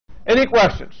Any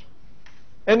questions?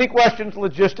 Any questions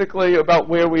logistically about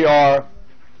where we are,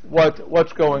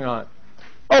 what's going on?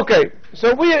 Okay,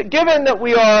 so given that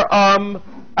we are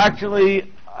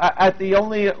actually at the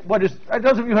only,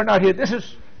 those of you who are not here,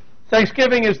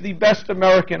 Thanksgiving is the best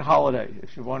American holiday,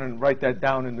 if you want to write that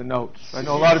down in the notes. I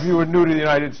know a lot of you are new to the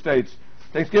United States.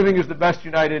 Thanksgiving is the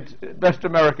best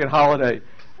American holiday,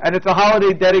 and it's a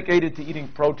holiday dedicated to eating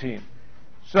protein.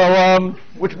 So,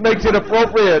 which makes it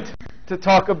appropriate to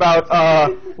talk about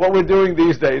what we're doing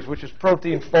these days, which is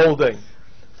protein folding.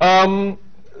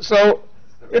 So,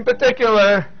 in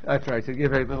particular, I tried to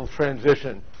give a little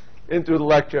transition into the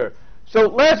lecture. So,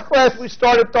 last class we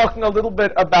started talking a little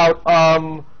bit about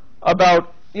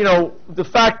the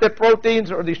fact that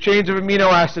proteins or these chains of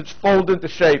amino acids fold into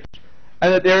shapes,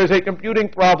 and that there is a computing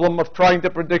problem of trying to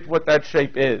predict what that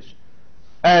shape is.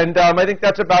 And I think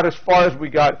that's about as far as we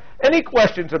got. Any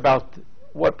questions about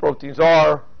what proteins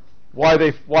are, why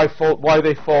they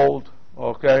fold?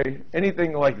 Okay,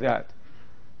 anything like that.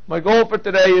 My goal for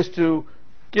today is to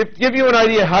give you an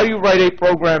idea how you write a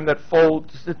program that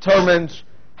determines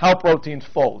how proteins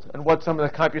fold and what some of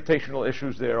the computational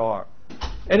issues there are.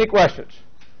 Any questions?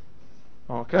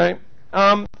 Okay,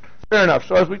 fair enough.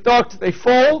 So as we talked, they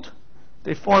fold,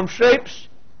 they form shapes.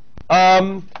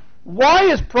 Why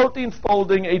is protein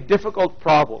folding a difficult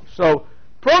problem? So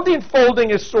protein folding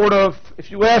is sort of,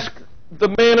 if you ask the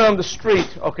man on the street,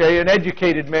 okay, an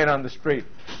educated man on the street,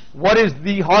 what is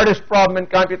the hardest problem in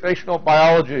computational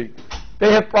biology?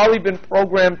 They have probably been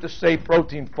programmed to say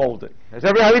protein folding. Has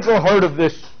everybody heard of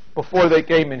this before they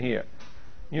came in here?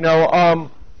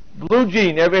 Blue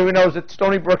Gene, everybody knows that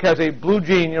Stony Brook has a Blue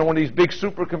Gene, one of these big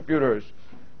supercomputers.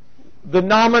 The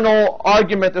nominal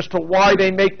argument as to why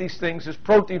they make these things is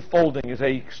protein folding is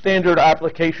a standard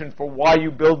application for why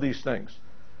you build these things.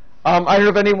 I don't know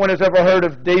if anyone has ever heard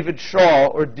of David Shaw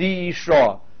or D.E.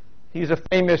 Shaw. He's a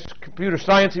famous computer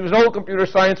science. He was an old computer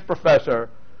science professor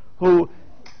who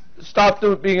stopped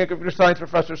being a computer science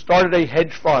professor, started a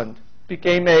hedge fund,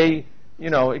 became a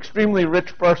extremely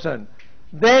rich person,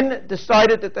 then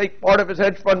decided to take part of his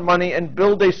hedge fund money and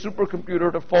build a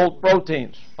supercomputer to fold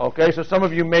proteins. Okay, so some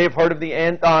of you may have heard of the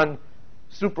Anton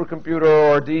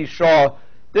supercomputer or D. Shaw.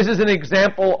 This is an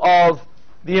example of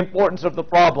the importance of the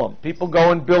problem. People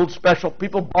go and build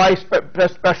people buy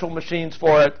special machines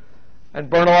for it and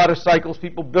burn a lot of cycles.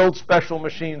 People build special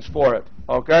machines for it.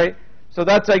 Okay, so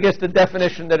that's, I guess, the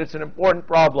definition that it's an important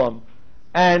problem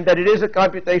and that it is a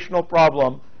computational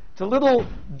problem. It's a little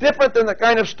different than the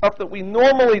kind of stuff that we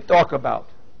normally talk about,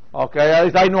 okay,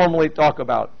 as I normally talk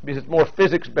about, because it's more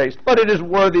physics-based, but it is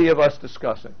worthy of us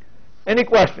discussing. Any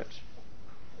questions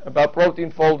about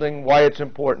protein folding, why it's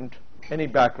important, any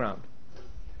background?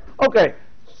 Okay,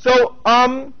 so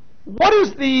what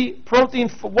is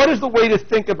the way to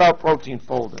think about protein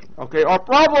folding? Okay, our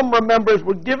problem, remember, is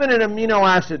we're given an amino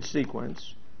acid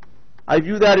sequence. I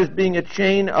view that as being a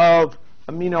chain of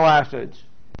amino acids.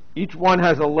 Each one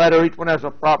has a letter, each one has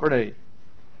a property.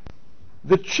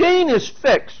 The chain is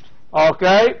fixed,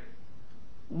 okay?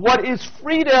 What is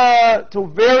free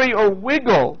to vary or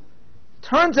wiggle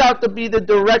turns out to be the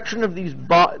direction of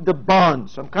the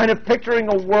bonds. I'm kind of picturing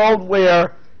a world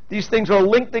where these things are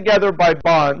linked together by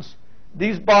bonds.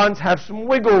 These bonds have some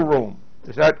wiggle room.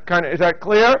 Is that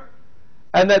clear?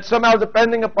 And that somehow,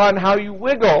 depending upon how you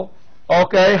wiggle,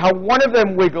 okay, how one of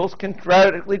them wiggles can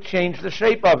radically change the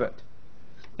shape of it.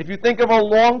 If you think of a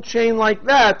long chain like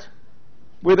that,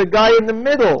 where the guy in the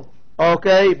middle,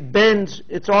 okay, bends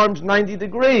its arms 90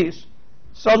 degrees,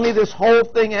 suddenly this whole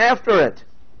thing after it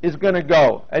is going to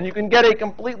go. And you can get a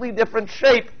completely different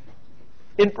shape,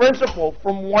 in principle,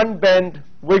 from one bend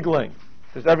wiggling.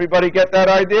 Does everybody get that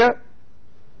idea?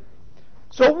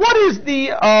 So what is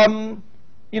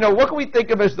what can we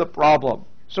think of as the problem?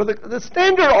 So the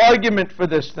standard argument for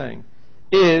this thing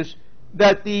is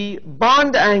that the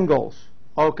bond angles,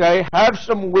 okay, have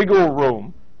some wiggle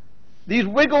room. These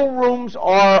wiggle rooms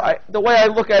are, the way I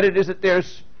look at it is that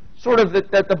there's sort of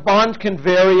that the bonds can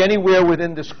vary anywhere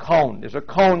within this cone. There's a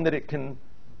cone that it can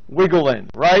wiggle in,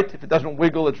 right? If it doesn't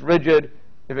wiggle, it's rigid.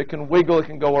 If it can wiggle, it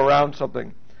can go around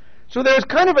something. So there's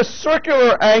kind of a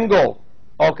circular angle,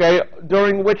 okay,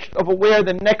 during which of where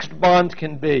the next bond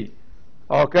can be,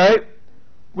 okay?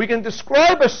 We can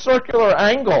describe a circular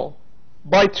angle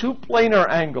by two planar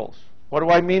angles. What do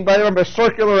I mean by that? Remember, a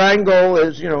circular angle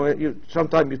is,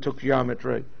 sometime you took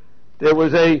geometry. There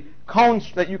was a cone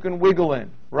that you can wiggle in,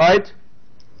 right?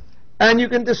 And you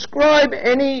can describe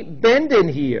any bend in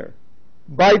here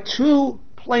by two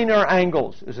planar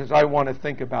angles, is as I want to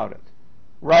think about it,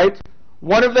 right?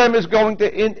 One of them is going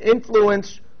to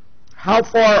influence how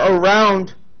far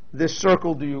around this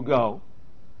circle do you go.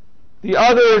 The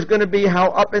other is going to be how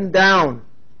up and down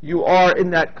you are in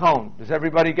that cone. Does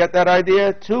everybody get that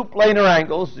idea? Two planar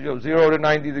angles, 0 to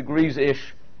 90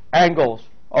 degrees-ish angles,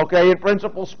 okay, in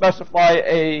principle specify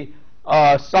a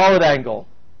solid angle,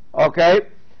 okay?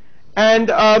 And,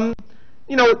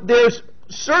 there's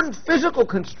certain physical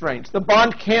constraints. The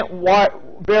bond can't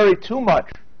vary too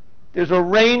much. There's a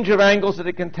range of angles that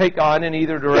it can take on in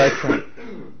either direction.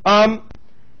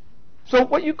 So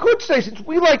what you could say, since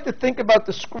we like to think about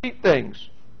discrete things,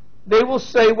 they will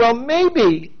say, well,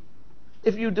 maybe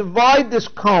if you divide this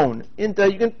cone into,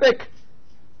 you can pick,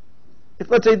 if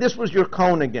let's say this was your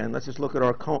cone again, let's just look at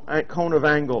our cone of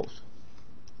angles.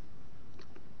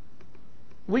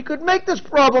 We could make this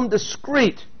problem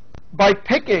discrete by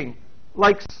picking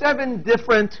like 7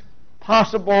 different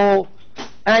possible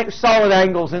solid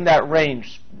angles in that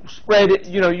range, spread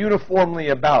uniformly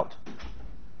about,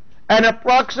 and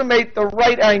approximate the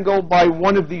right angle by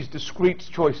one of these discrete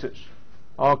choices.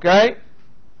 Okay?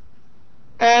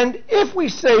 And if we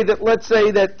say that, let's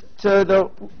say that to the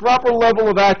proper level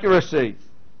of accuracy,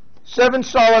 7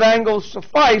 solid angles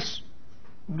suffice,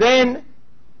 then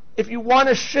if you want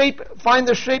to find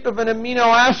the shape of an amino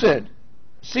acid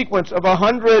sequence of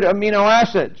 100 amino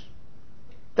acids,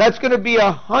 that's going to be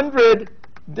 100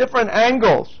 different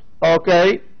angles,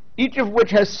 okay, each of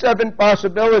which has 7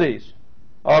 possibilities,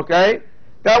 okay?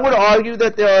 That would argue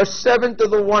that there are 7 to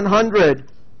the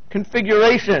 100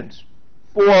 configurations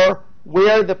for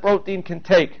where the protein can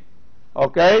take,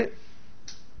 okay?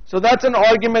 So that's an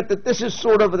argument that this is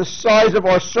sort of the size of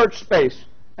our search space,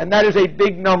 and that is a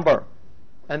big number.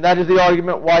 And that is the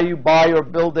argument why you buy or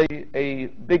build a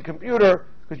big computer,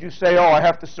 because you say, oh, I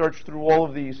have to search through all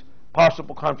of these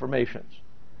possible conformations.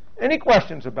 Any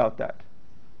questions about that?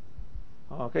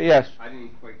 Okay, yes? I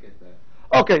didn't quite get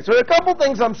that. Okay, so a couple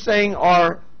things I'm saying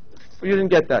are, you didn't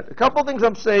get that. A couple things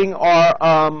I'm saying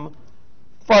are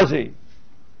fuzzy.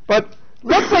 But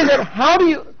let's say that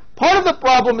part of the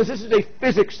problem is this is a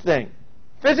physics thing.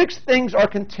 Physics things are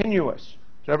continuous.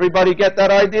 Does everybody get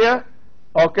that idea?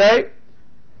 Okay?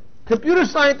 Computer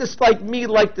scientists like me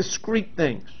like discrete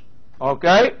things.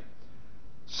 Okay?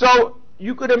 So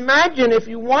you could imagine if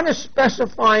you want to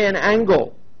specify an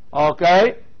angle,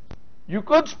 okay, you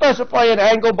could specify an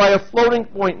angle by a floating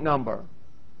point number,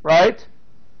 right?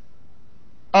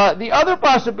 The other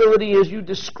possibility is you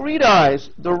discretize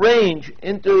the range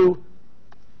into,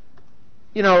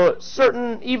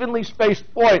 certain evenly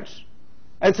spaced points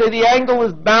and say the angle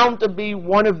is bound to be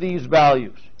one of these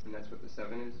values. And that's what the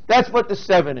 7 is? That's what the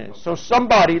 7 is. So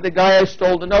somebody, the guy I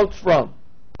stole the notes from,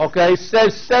 okay,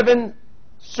 says 7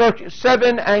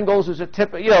 angles is a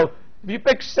tip. If you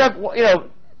pick 7,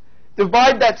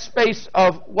 divide that space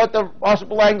of what the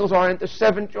possible angles are into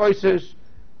 7 choices,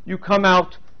 you come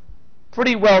out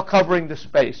pretty well covering the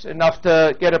space, enough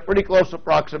to get a pretty close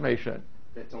approximation.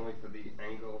 That's only for the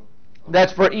angle?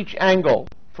 That's for each angle,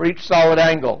 for each solid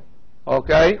angle,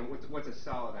 okay? And what's a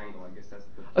solid angle? I guess that's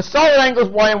the... A solid angle is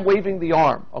why I'm waving the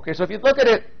arm, okay? So if you look at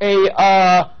it,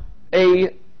 a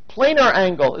planar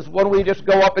angle is when we just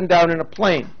go up and down in a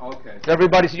plane. Okay. So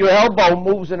everybody, so your elbow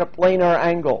moves in a planar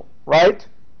angle, right?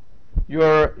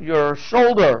 Your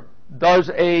shoulder does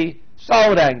a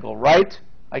solid angle, right?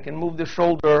 I can move the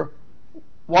shoulder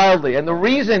wildly, and the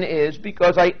reason is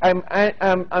because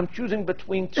I'm choosing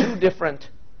between 2 different.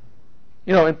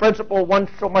 In principle,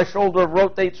 my shoulder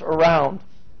rotates around,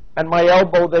 and my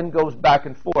elbow then goes back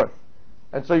and forth,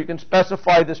 and so you can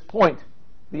specify this point,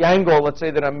 the angle, let's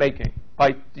say, that I'm making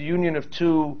by the union of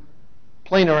 2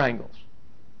 planar angles.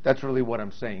 That's really what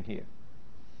I'm saying here.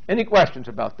 Any questions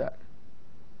about that?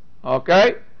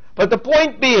 Okay? But the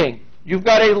point being, you've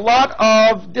got a lot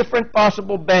of different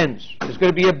possible bends. There's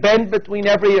going to be a bend between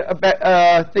every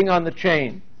thing on the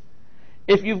chain.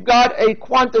 If you've got a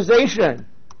quantization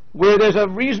where there's a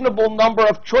reasonable number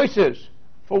of choices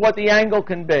for what the angle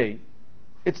can be,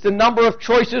 it's the number of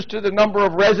choices to the number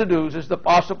of residues is the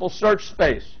possible search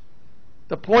space.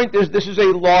 The point is this is a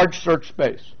large search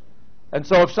space. And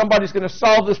so if somebody's going to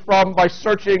solve this problem by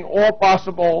searching all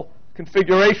possible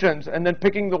configurations and then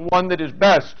picking the one that is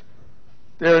best,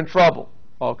 they're in trouble.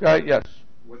 Okay? Yes?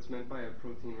 What's meant by a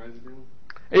protein residue?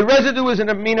 A residue is an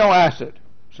amino acid.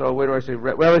 So where do I say?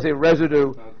 When I say residue,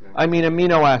 okay, I mean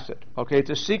amino acid. Okay? It's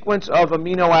a sequence of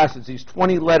amino acids, these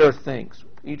 20-letter things.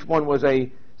 Each one was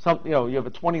you have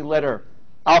a 20-letter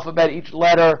alphabet. Each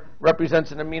letter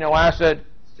represents an amino acid.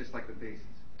 It's just like a base.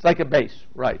 It's like a base,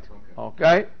 right.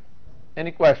 Okay?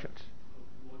 Any questions?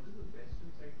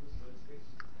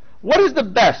 What is the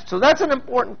best? So that's an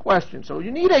important question. So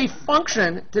you need a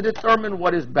function to determine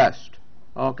what is best.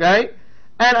 Okay?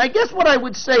 And I guess what I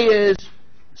would say is,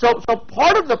 so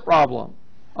part of the problem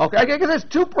Okay, because there's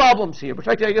two problems here, which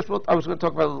actually I guess I was going to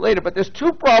talk about later, but there's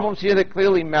two problems here that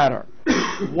clearly matter.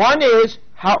 One is,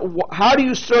 how do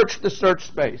you search the search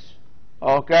space?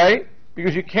 Okay?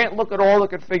 Because you can't look at all the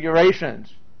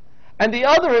configurations. And the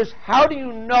other is, how do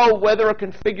you know whether a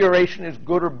configuration is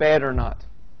good or bad or not?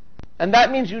 And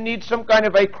that means you need some kind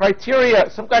of a criteria,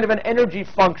 some kind of an energy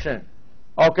function,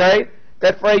 okay,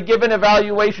 that for a given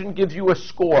evaluation gives you a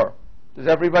score. Does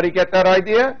everybody get that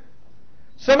idea?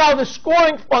 Somehow the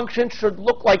scoring function should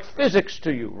look like physics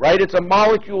to you, right? It's a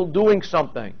molecule doing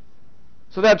something.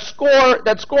 So that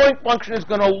scoring function is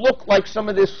going to look like some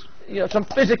of this, some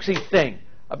physicsy thing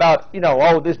about,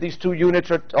 these two units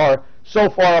are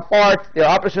so far apart, they're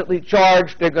oppositely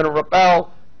charged, they're going to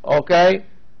repel, okay?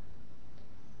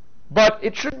 But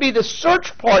it should be, the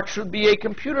search part should be a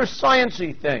computer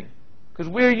sciencey thing, because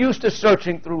we're used to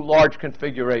searching through large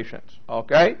configurations,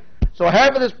 okay? So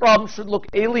half of this problem should look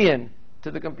alien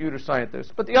to the computer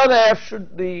scientist, but the other half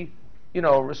should be,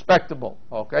 respectable,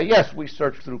 okay? Yes, we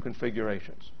search through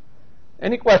configurations.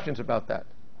 Any questions about that?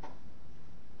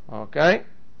 Okay?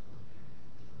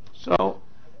 So,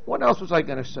 what else was I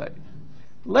going to say?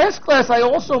 Last class I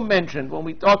also mentioned, when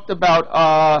we talked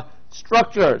about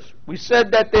structures, we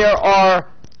said that there are,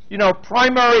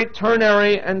 primary,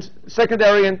 ternary, and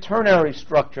secondary and ternary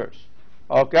structures,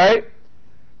 okay?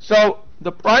 So,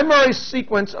 the primary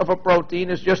sequence of a protein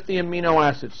is just the amino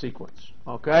acid sequence,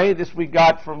 okay? This we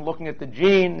got from looking at the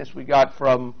gene. This we got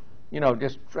from,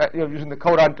 just using the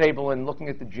codon table and looking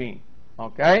at the gene,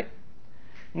 okay?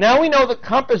 Now we know the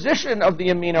composition of the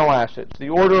amino acids, the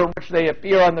order in which they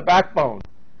appear on the backbone,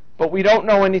 but we don't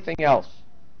know anything else.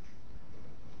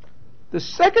 The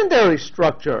secondary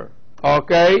structure,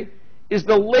 okay, is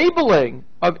the labeling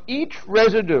of each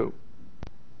residue,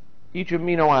 each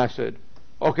amino acid,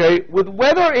 okay, with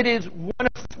whether it is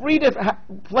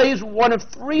plays one of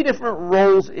three different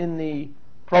roles in the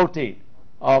protein,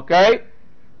 okay?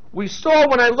 We saw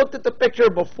when I looked at the picture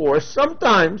before,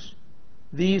 sometimes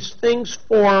these things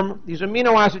form, these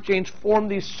amino acid chains form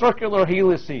these circular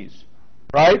helices,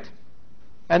 right?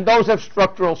 And those have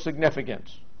structural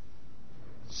significance.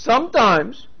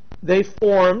 Sometimes they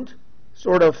formed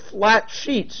sort of flat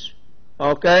sheets,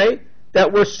 okay,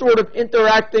 that were sort of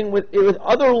interacting with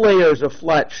other layers of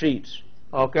flat sheets,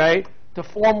 okay, to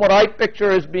form what I picture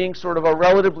as being sort of a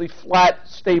relatively flat,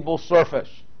 stable surface,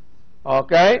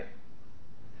 okay?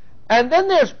 And then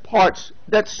there's parts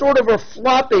that sort of are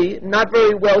floppy, not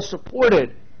very well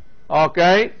supported,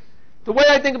 okay? The way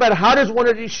I think about it, how does one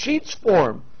of these sheets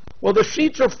form? Well, the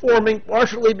sheets are forming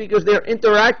partially because they're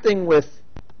interacting with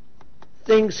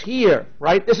things here,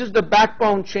 right? This is the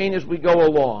backbone chain as we go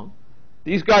along.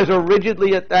 These guys are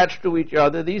rigidly attached to each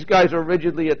other. These guys are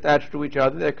rigidly attached to each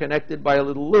other. They're connected by a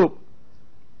little loop.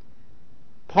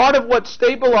 Part of what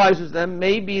stabilizes them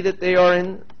may be that they are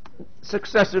in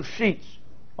successive sheets,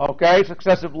 okay,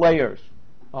 successive layers,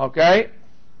 okay?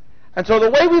 And so the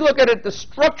way we look at it, the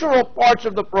structural parts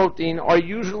of the protein are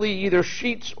usually either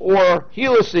sheets or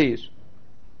helices,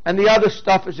 and the other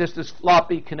stuff is just this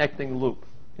floppy connecting loop,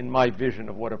 in my vision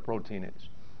of what a protein is.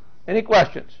 Any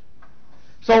questions?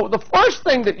 So the first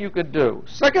thing that you could do,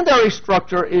 secondary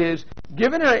structure, is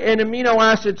given an amino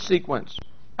acid sequence,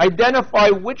 identify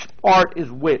which part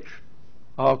is which.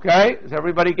 Okay? Does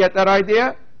everybody get that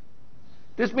idea?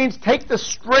 This means take the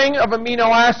string of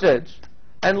amino acids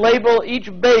and label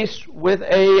each base with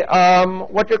a,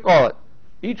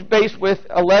 each base with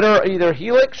a letter, either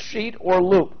helix, sheet, or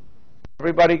loop.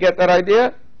 Everybody get that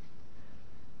idea?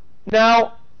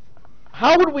 Now,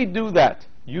 how would we do that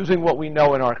using what we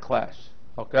know in our class?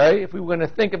 Okay, if we were going to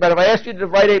think about it, if I asked you to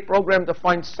write a program to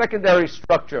find secondary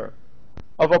structure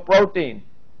of a protein,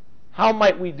 how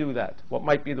might we do that? What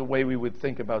might be the way we would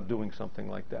think about doing something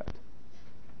like that?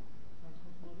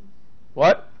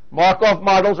 What? Markov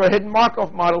models or hidden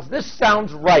Markov models. This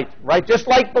sounds right, right? Just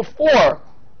like before,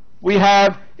 we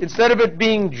have, instead of it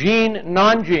being gene,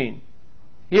 non-gene,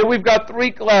 here we've got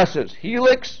three classes,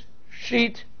 helix,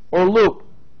 sheet, or loop,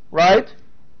 right?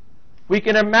 We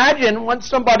can imagine once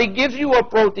somebody gives you a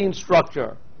protein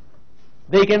structure,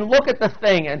 they can look at the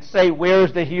thing and say, where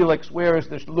is the helix, where is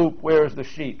this loop, where is the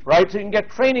sheet, right? So you can get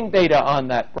training data on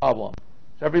that problem.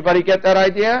 Does everybody get that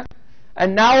idea?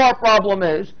 And now our problem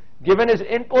is, given as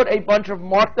input a bunch of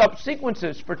marked up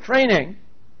sequences for training,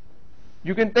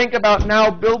 you can think about now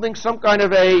building some kind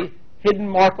of a hidden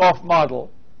Markov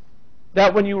model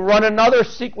that when you run another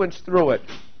sequence through it,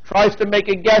 tries to make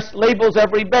a guess, labels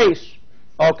every base,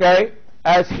 okay,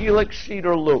 as helix, sheet,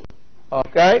 or loop.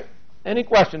 Okay? Any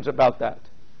questions about that?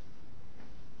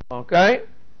 Okay?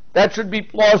 That should be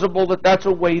plausible that that's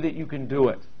a way that you can do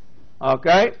it.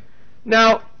 Okay?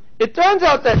 Now, it turns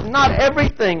out that not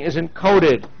everything is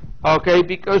encoded, okay,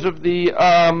 because of the,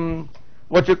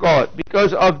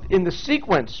 because of, in the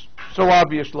sequence, so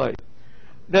obviously.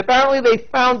 Apparently they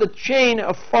found a chain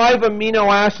of 5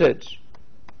 amino acids,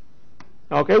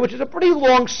 okay, which is a pretty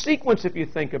long sequence if you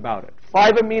think about it.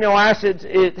 5 amino acids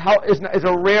is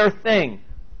a rare thing.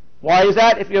 Why is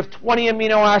that? If you have 20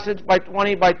 amino acids by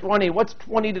 20 by 20, what's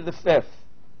 20 to the 5th?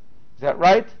 Is that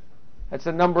right? That's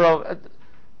the number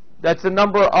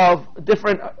of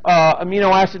different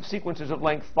amino acid sequences of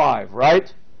length 5,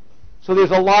 right? So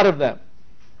there's a lot of them.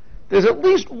 There's at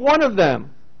least one of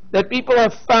them that people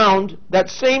have found that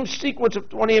same sequence of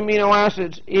 20 amino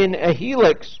acids in a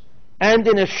helix and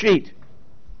in a sheet.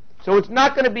 So it's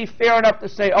not going to be fair enough to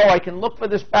say, oh, I can look for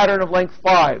this pattern of length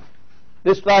 5.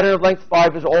 This pattern of length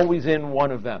 5 is always in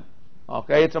one of them.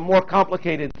 Okay? It's a more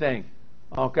complicated thing.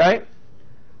 Okay?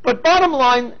 But bottom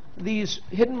line, these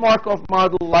hidden Markov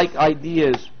model-like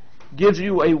ideas gives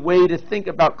you a way to think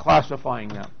about classifying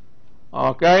them.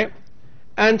 Okay?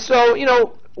 And so,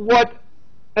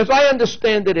 as I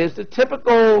understand it, is the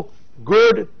typical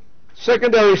good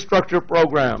secondary structure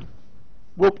program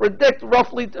will predict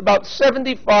roughly about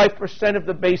 75% of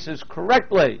the bases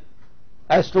correctly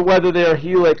as to whether they're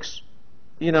helix,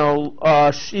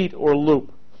 sheet or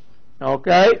loop.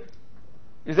 Okay?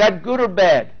 Is that good or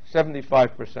bad?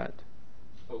 75%.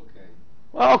 Okay.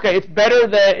 Well, okay, it's better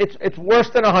than it's worse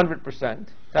than 100%.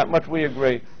 That much we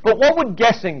agree. But what would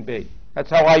guessing be? That's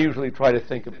how I usually try to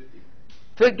think of it.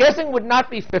 So guessing would not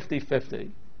be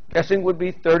 50-50. Guessing would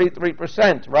be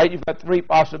 33%, right? You've got 3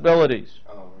 possibilities.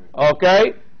 Oh, right.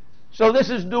 Okay? So this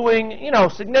is doing,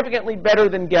 significantly better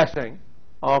than guessing.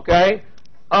 Okay?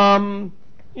 And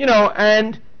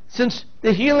since the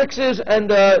helixes and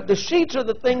the sheets are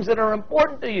the things that are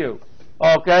important to you,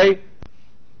 okay,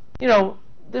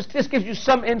 this gives you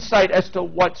some insight as to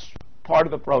what's part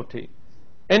of the protein.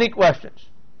 Any questions?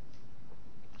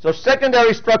 So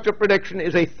secondary structure prediction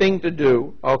is a thing to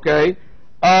do, okay?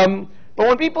 But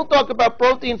when people talk about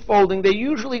protein folding, they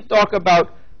usually talk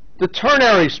about the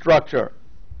ternary structure.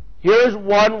 Here's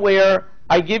one where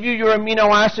I give you your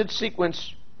amino acid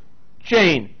sequence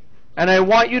chain, and I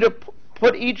want you to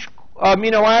put each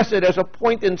amino acid as a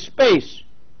point in space,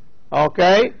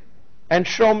 okay? And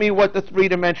show me what the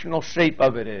 3-dimensional shape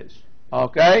of it is,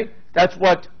 okay? That's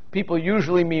what people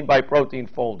usually mean by protein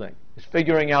folding, is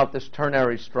figuring out this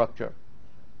ternary structure.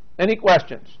 Any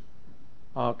questions?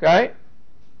 Okay?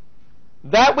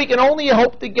 That we can only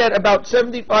hope to get about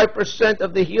 75%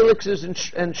 of the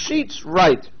helixes and sheets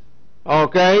right,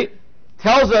 okay?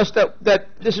 Tells us that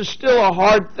this is still a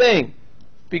hard thing,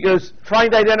 because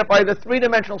trying to identify the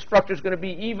 3-dimensional structure is going to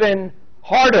be even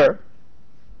harder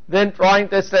than trying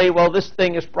to say, well, this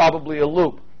thing is probably a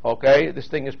loop, okay? This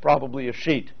thing is probably a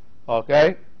sheet,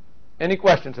 okay? Any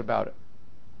questions about it?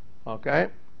 Okay?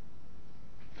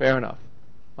 Fair enough.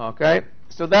 Okay?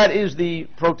 So that is the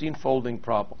protein folding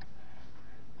problem.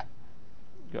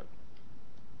 Good.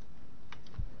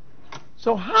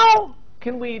 So how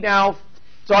can we now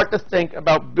start to think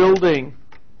about building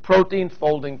protein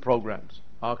folding programs?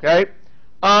 Okay?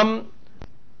 One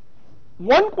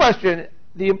question,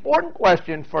 the important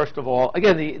question, first of all,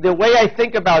 again, the way I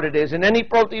think about it is, in any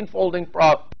protein folding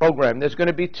program, there's going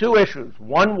to be 2 issues.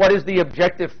 One, what is the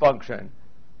objective function?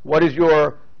 What is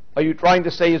are you trying to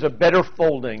say is a better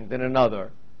folding than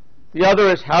another? The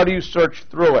other is, how do you search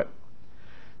through it?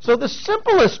 So the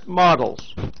simplest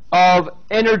models of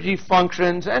energy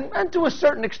functions, and to a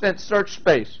certain extent search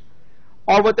space,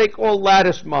 are what they call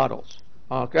lattice models,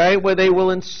 okay, where they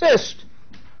will insist,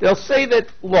 they'll say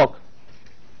that, look,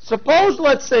 suppose,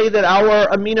 let's say, that our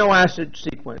amino acid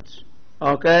sequence,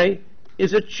 okay,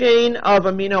 is a chain of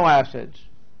amino acids.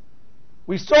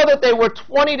 We saw that there were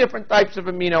 20 different types of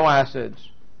amino acids,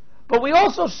 but we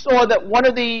also saw that one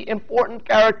of the important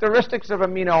characteristics of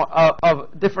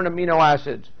different amino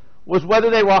acids was whether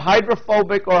they were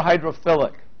hydrophobic or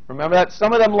hydrophilic. Remember that?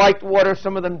 Some of them liked water,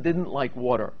 some of them didn't like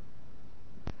water.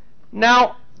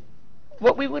 Now,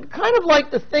 what we would kind of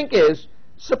like to think is,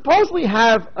 suppose we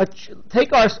have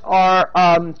take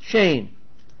our chain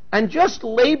and just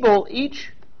label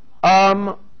each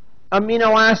amino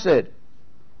acid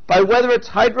by whether it's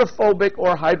hydrophobic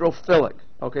or hydrophilic.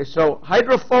 Okay, so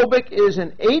hydrophobic is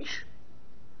an H.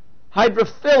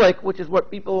 Hydrophilic, which is what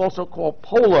people also call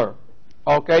polar,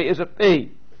 okay, is a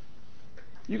P.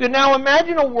 You can now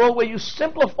imagine a world where you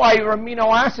simplify your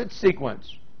amino acid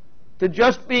sequence to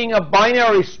just being a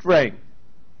binary string,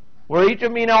 where each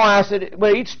amino acid,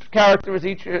 where each character is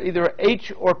either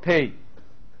H or P.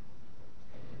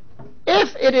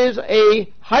 If it is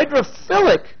a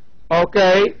hydrophilic,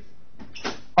 okay,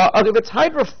 if it's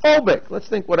hydrophobic, let's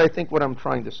think what I'm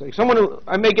trying to say.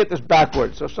 I may get this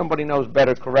backwards, so somebody knows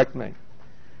better, correct me.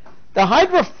 The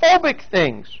hydrophobic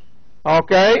things,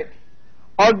 okay,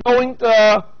 are going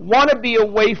to want to be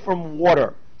away from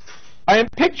water. I am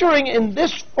picturing in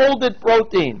this folded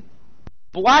protein,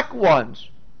 black ones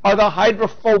are the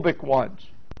hydrophobic ones,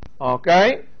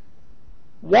 okay?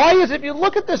 Why is, if you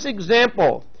look at this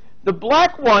example, the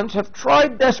black ones have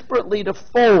tried desperately to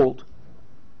fold,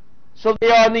 so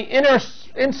they are on the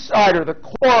inside or the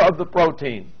core of the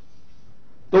protein.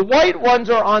 The white ones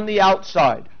are on the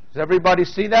outside. Does everybody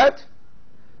see that?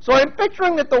 So I'm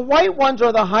picturing that the white ones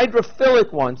are the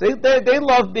hydrophilic ones. They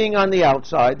love being on the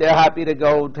outside. They're happy to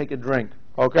go take a drink,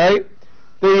 okay?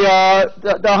 The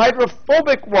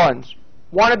hydrophobic ones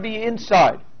want to be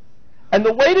inside. And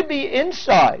the way to be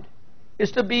inside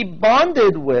is to be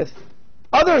bonded with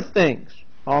other things,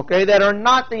 okay, that are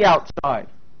not the outside.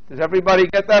 Does everybody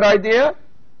get that idea?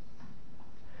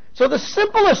 So the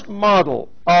simplest model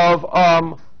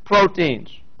of proteins,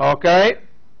 okay,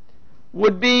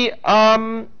 would be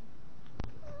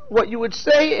what you would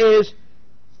say is,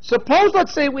 suppose,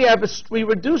 let's say we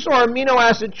reduce our amino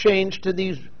acid change to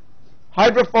these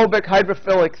hydrophobic,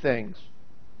 hydrophilic things.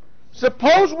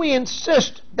 Suppose we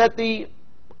insist that the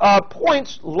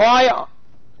points lie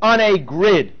on a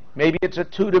grid. Maybe it's a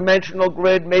two-dimensional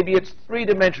grid, maybe it's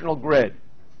three-dimensional grid.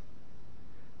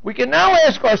 We can now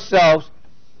ask ourselves,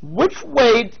 which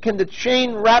way can the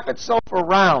chain wrap itself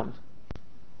around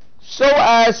so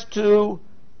as to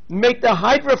make the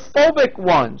hydrophobic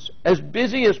ones as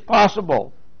busy as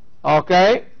possible,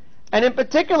 okay? And in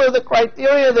particular, the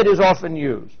criteria that is often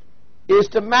used is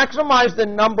to maximize the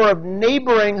number of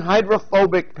neighboring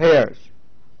hydrophobic pairs,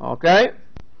 okay?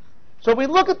 So we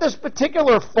look at this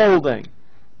particular folding.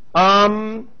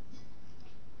 Sorry,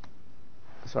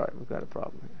 we've got a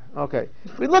problem here. Okay,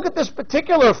 if we look at this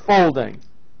particular folding,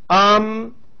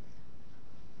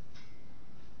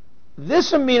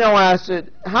 this amino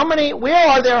acid, where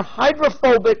are there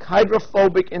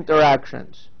hydrophobic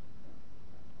interactions?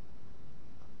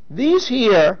 These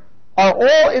here are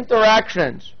all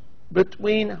interactions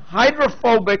between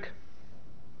hydrophobic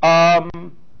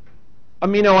amino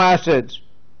acids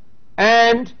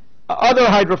and other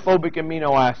hydrophobic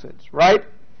amino acids, right?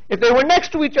 If they were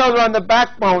next to each other on the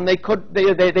backbone, they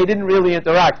didn't really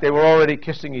interact. They were already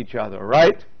kissing each other,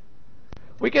 right?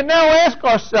 We can now ask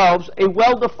ourselves a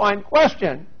well-defined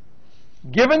question.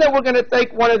 Given that we're going to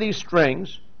take one of these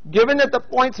strings, given that the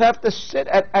points have to sit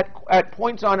at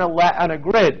points on a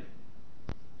grid,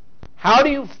 how do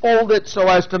you fold it so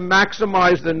as to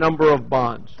maximize the number of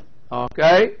bonds?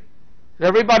 Okay? Does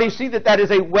everybody see that that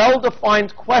is a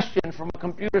well-defined question from a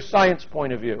computer science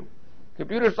point of view?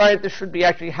 Computer scientists should be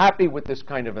actually happy with this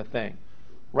kind of a thing,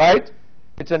 right?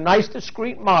 It's a nice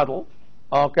discrete model,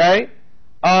 okay?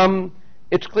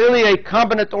 It's clearly a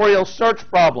combinatorial search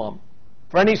problem.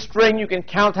 For any string, you can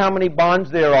count how many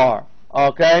bonds there are,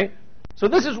 okay? So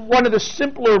this is one of the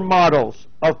simpler models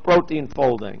of protein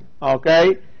folding,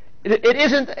 okay? It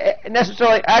isn't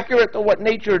necessarily accurate to what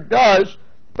nature does,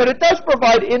 but it does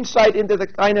provide insight into the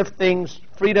kind of things,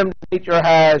 freedom nature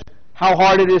has, how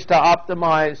hard it is to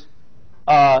optimize,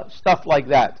 stuff like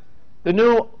that. The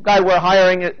new guy we're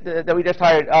hiring, that we just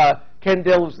hired, Ken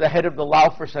Dill, is the head of the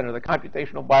Laufer Center, the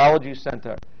Computational Biology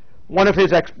Center. One of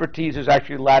his expertise is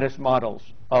actually lattice models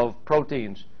of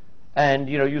proteins, and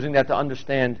using that to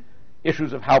understand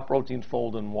issues of how proteins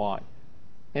fold and why.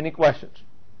 Any questions?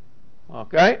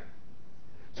 Okay.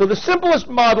 So the simplest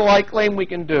model I claim we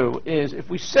can do is if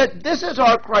we set this as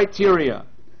our criteria.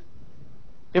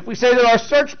 If we say that our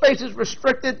search space is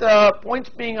restricted to points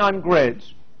being on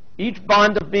grids, each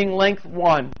bond of being length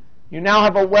 1, you now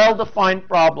have a well-defined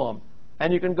problem,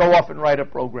 and you can go off and write a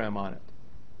program on it.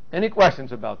 Any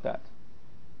questions about that?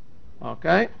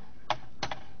 Okay.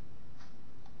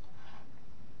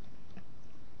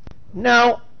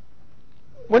 Now,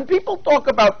 when people talk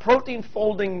about protein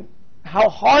folding, how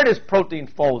hard is protein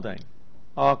folding?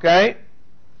 Okay.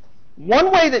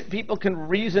 One way that people can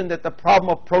reason that the problem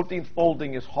of protein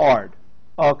folding is hard,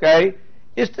 okay,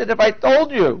 is that if I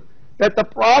told you that the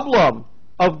problem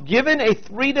of given a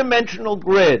three-dimensional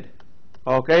grid,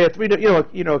 okay, a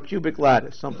cubic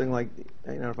lattice, something like,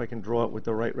 if I can draw it with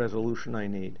the right resolution I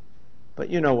need, but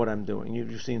you know what I'm doing.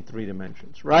 You've seen 3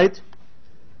 dimensions, right?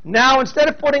 Now, instead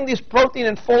of putting this protein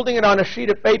and folding it on a sheet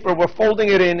of paper, we're folding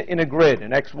it in a grid,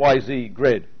 an XYZ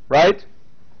grid, right?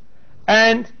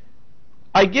 And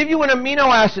I give you an amino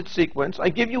acid sequence, I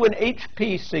give you an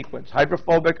HP sequence,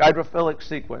 hydrophobic, hydrophilic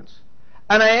sequence,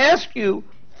 and I ask you,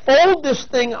 fold this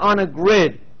thing on a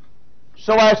grid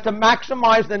so as to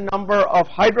maximize the number of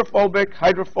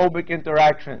hydrophobic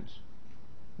interactions.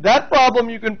 That problem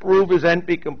you can prove is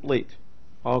NP complete.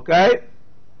 Okay?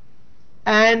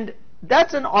 And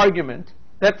that's an argument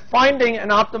that finding an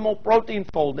optimal protein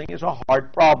folding is a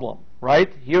hard problem,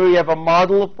 right? Here we have a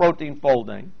model of protein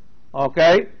folding.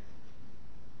 Okay?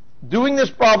 Doing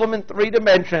this problem in 3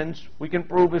 dimensions, we can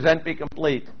prove is NP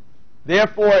complete.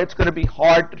 Therefore, it's going to be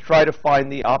hard to try to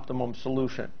find the optimum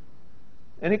solution.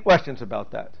 Any questions about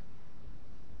that?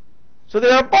 So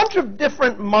there are a bunch of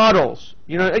different models.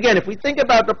 You know, again, if we think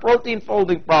about the protein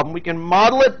folding problem, we can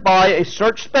model it by a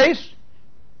search space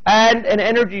and an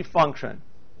energy function.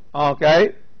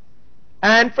 Okay?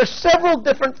 And for several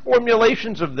different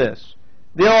formulations of this,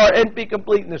 there are NP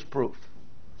completeness proof.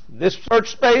 This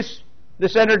search space,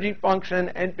 this energy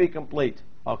function, NP complete.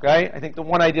 Okay? I think the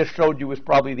one I just showed you is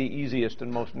probably the easiest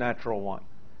and most natural one.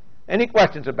 Any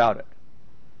questions about it?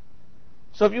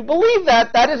 So if you believe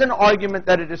that, that is an argument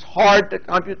that it is hard to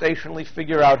computationally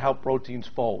figure out how proteins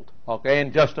fold, okay,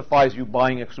 and justifies you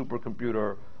buying a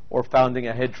supercomputer or founding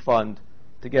a hedge fund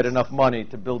to get enough money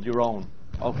to build your own,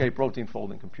 okay, protein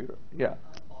folding computer. Yeah.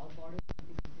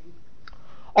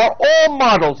 Are all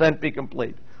models NP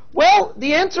complete? Well,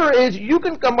 the answer is you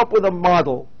can come up with a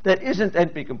model that isn't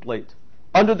NP complete.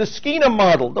 Under the Skiena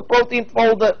model, the protein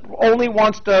folder only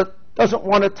doesn't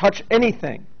want to touch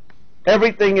anything.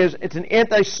 Everything it's an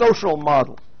antisocial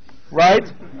model,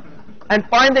 right? And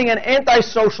finding an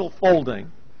antisocial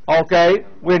folding, okay,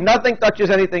 where nothing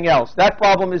touches anything else, that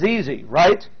problem is easy,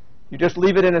 right? You just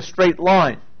leave it in a straight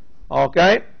line,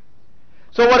 okay?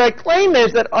 So what I claim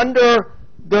is that under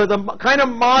the kind of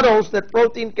models that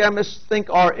protein chemists think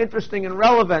are interesting and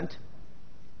relevant,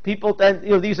 people tend,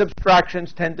 these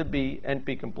abstractions tend to be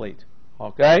NP complete,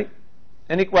 okay?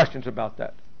 Any questions about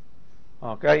that?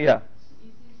 Okay, yeah.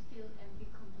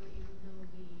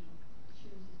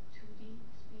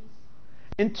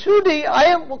 In 2D,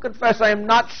 I will confess I am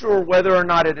not sure whether or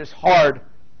not it is hard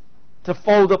to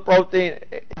fold a protein,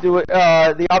 do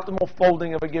the optimal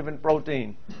folding of a given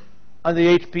protein on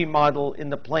the HP model in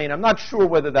the plane. I'm not sure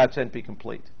whether that's NP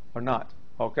complete or not,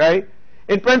 okay?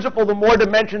 In principle, the more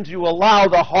dimensions you allow,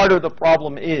 the harder the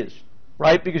problem is,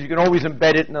 right? Because you can always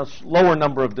embed it in a lower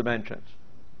number of dimensions,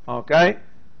 okay?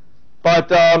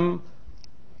 But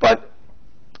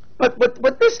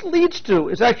what this leads to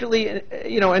is actually,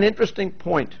 an interesting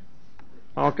point.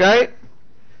 Okay?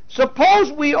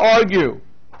 Suppose we argue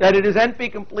that it is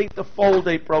NP complete to fold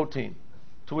a protein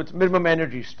to its minimum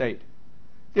energy state.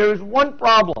 There is one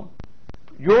problem.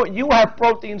 You have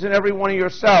proteins in every one of your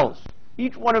cells.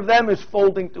 Each one of them is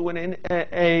folding to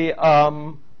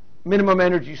a minimum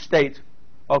energy state,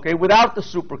 okay, without the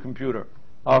supercomputer.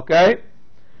 Okay?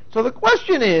 So the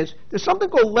question is, there's something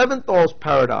called Levinthal's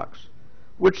paradox,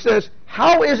 which says,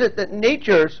 how is it that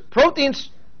nature's proteins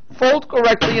fold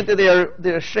correctly into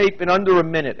their shape in under a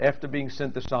minute after being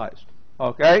synthesized?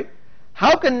 Okay?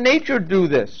 How can nature do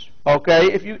this?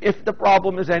 Okay? If the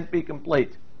problem is NP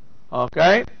complete.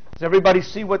 Okay? Does everybody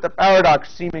see what the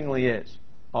paradox seemingly is?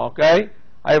 Okay?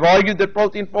 I have argued that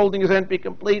protein folding is NP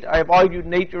complete. I have argued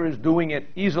nature is doing it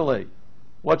easily.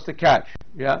 What's the catch?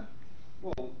 Yeah?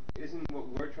 Well, isn't what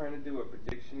we're trying to do a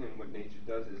prediction, and what nature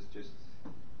does is just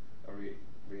a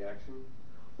reaction?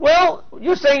 Well,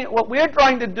 you're saying what we're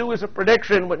trying to do is a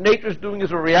prediction, what nature's doing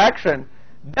is a reaction.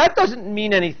 That doesn't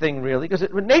mean anything, really, because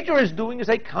what nature is doing is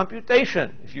a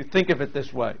computation, if you think of it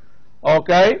this way.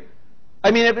 Okay? I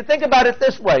mean, if you think about it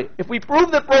this way, if we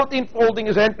prove that protein folding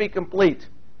is NP complete,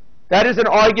 that is an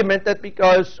argument that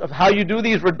because of how you do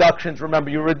these reductions, remember,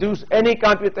 you reduce any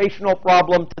computational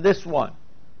problem to this one.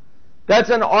 That's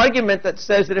an argument that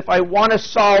says that if I want to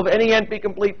solve any NP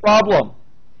complete problem,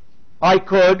 I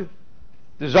could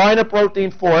design a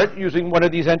protein for it using one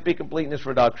of these NP completeness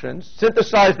reductions,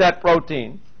 synthesize that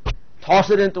protein, toss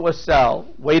it into a cell,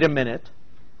 wait a minute,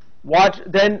 watch,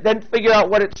 then figure out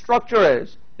what its structure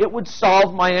is. It would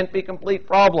solve my NP complete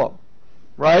problem,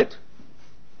 right?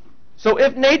 So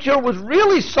if nature was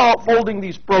really folding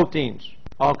these proteins,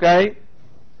 okay,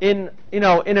 in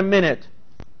a minute,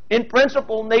 in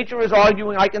principle, nature is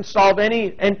arguing I can solve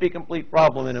any NP complete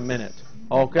problem in a minute,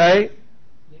 okay?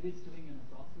 Maybe it's doing an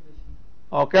approximation.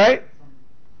 Okay?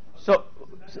 So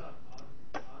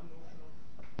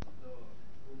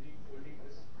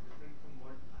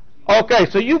okay,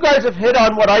 so you guys have hit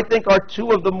on what I think are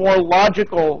two of the more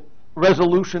logical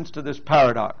resolutions to this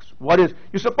paradox. What is,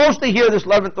 you're supposed to hear this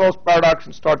Levinthal's paradox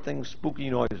and start thinking spooky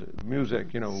noises,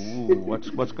 music, ooh,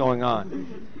 what's going on?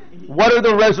 What are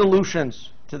the resolutions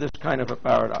to this kind of a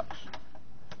paradox?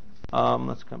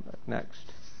 Let's come back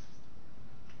next.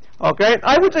 Okay,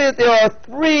 I would say that there are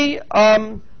three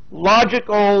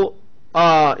logical,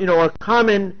 or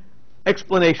common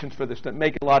explanations for this that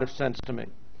make a lot of sense to me.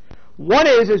 One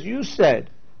is, as you said,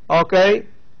 okay,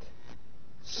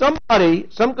 some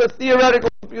good theoretical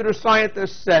computer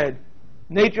scientist said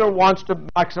nature wants to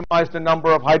maximize the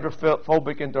number of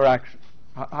hydrophobic interactions.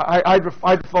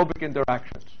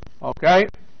 Okay?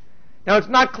 Now, it's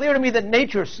not clear to me that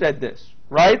nature said this,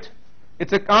 right?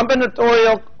 It's a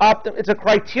combinatorial it's a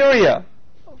criteria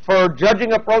for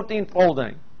judging a protein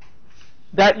folding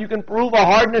that you can prove a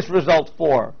hardness result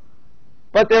for.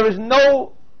 But there is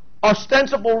no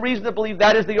ostensible reason to believe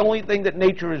that is the only thing that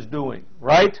nature is doing,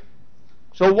 right?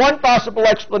 So one possible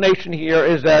explanation here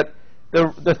is that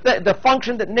the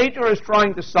function that nature is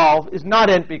trying to solve is not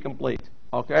NP-complete,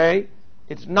 okay?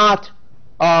 It's not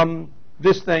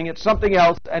this thing, it's something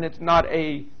else, and it's not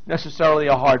necessarily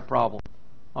a hard problem,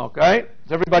 okay?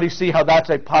 Does everybody see how that's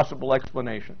a possible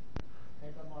explanation?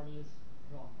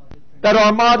 That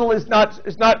our model is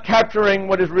not capturing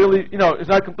what is really, is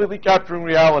not completely capturing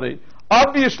reality.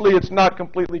 Obviously, it's not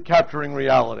completely capturing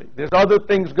reality. There's other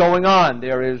things going on.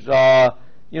 There is,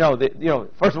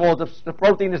 first of all, the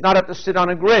protein does not have to sit on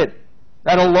a grid.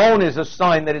 That alone is a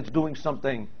sign that it's doing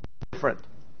something different,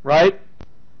 right?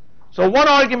 So one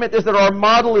argument is that our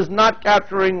model is not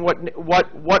capturing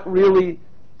what really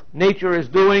nature is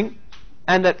doing,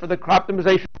 and that for the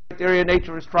optimization criteria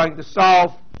nature is trying to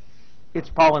solve, it's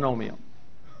polynomial.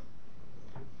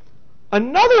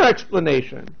 Another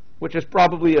explanation, which is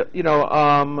probably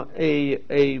also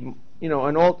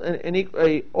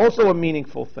a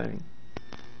meaningful thing,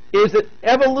 is that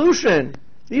evolution.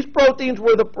 These proteins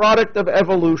were the product of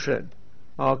evolution,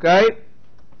 okay?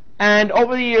 And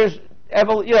over the years,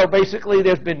 basically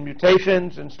there's been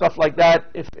mutations and stuff like that.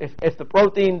 If the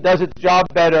protein does its job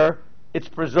better, it's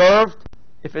preserved.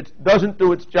 If it doesn't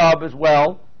do its job as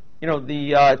well,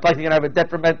 it's likely going to have a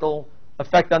detrimental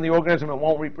effect on the organism. It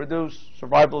won't reproduce,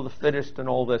 survival of the fittest, and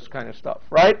all this kind of stuff,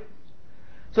 right?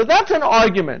 So that's an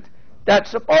argument that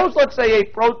suppose, let's say, a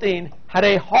protein had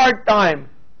a hard time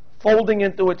folding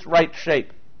into its right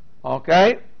shape,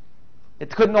 okay? It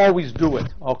couldn't always do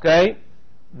it, okay?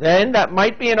 Then that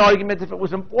might be an argument if it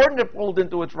was important to fold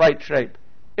into its right shape.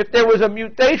 If there was a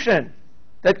mutation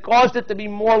that caused it to be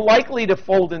more likely to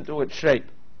fold into its shape,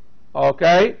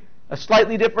 okay? A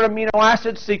slightly different amino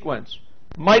acid sequence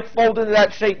might fold into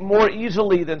that shape more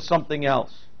easily than something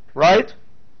else, right?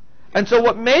 And so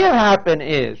what may have happened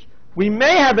is we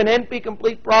may have an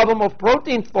NP-complete problem of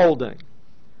protein folding,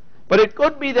 but it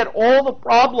could be that all the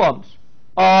problems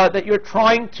that you're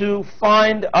trying to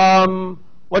find, all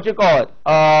the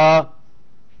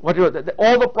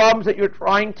problems that you're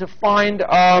trying to find,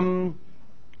 that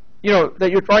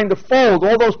you're trying to fold,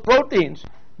 all those proteins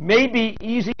may be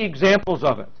easy examples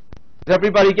of it. Does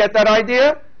everybody get that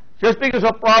idea? Just because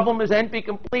a problem is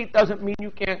NP-complete doesn't mean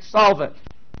you can't solve it.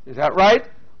 Is that right?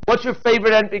 What's your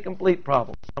favorite NP-complete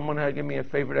problem? Someone give me a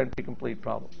favorite NP-complete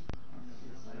problem.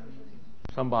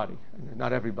 Somebody.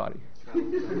 Not everybody.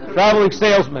 Traveling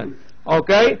salesman.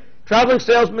 Okay? Traveling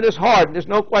salesman is hard. There's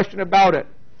no question about it.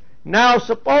 Now,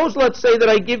 suppose, let's say, that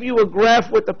I give you a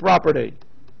graph with the property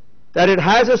that it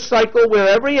has a cycle where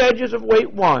every edge is of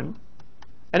weight 1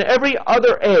 and every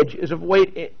other edge is of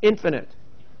weight infinite.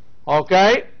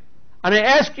 Okay? And I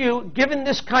ask you, given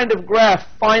this kind of graph,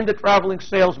 find the traveling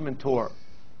salesman tour.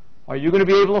 Are you going to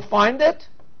be able to find it?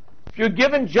 If you're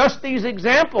given just these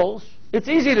examples, it's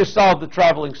easy to solve the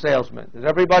traveling salesman. Does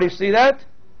everybody see that?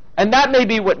 And that may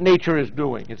be what nature is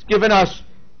doing. It's given us,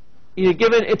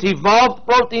 it's evolved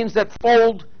proteins that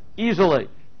fold easily.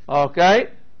 Okay?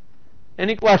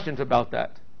 Any questions about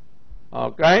that?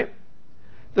 Okay?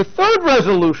 The third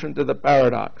resolution to the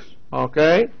paradox,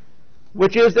 okay,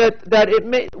 which is that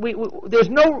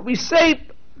we say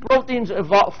proteins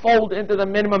fold into the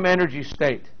minimum energy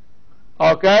state.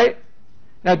 Okay?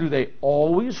 Now, do they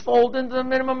always fold into the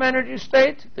minimum energy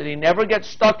state? Do they never get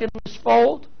stuck in this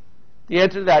fold? The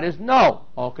answer to that is no.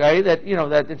 Okay? That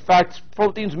in fact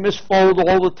proteins misfold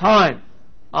all the time.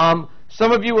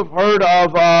 Some of you have heard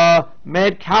of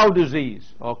mad cow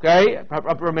disease. Okay?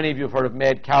 I'm sure many of you have heard of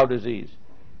mad cow disease.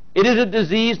 It is a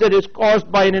disease that is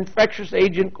caused by an infectious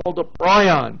agent called a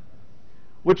prion,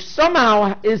 which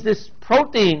somehow is this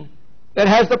protein that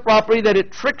has the property that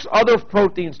it tricks other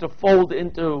proteins to fold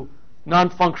into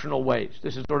non-functional ways.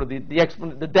 This is sort of the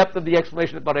depth of the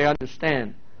explanation that I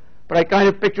understand. But I kind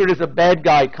of picture it as a bad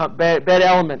guy, bad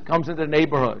element comes into the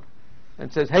neighborhood and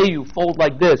says, hey, you fold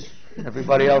like this.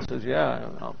 Everybody else says, yeah,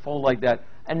 I'll fold like that.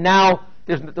 And now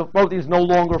the proteins no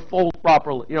longer fold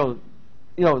properly.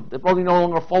 The protein no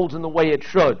longer folds in the way it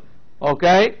should.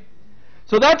 Okay?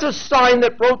 So that's a sign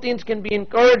that proteins can be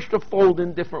encouraged to fold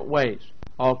in different ways.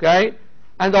 Okay?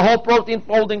 And the whole protein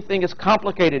folding thing is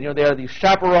complicated. You know, there are these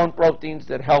chaperone proteins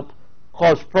that help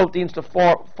cause proteins to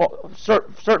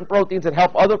certain proteins that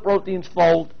help other proteins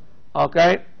fold.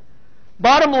 Okay?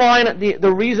 Bottom line,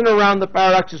 the reason around the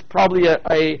paradox is probably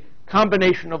a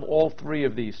combination of all three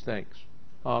of these things.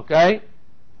 Okay?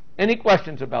 Any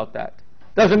questions about that?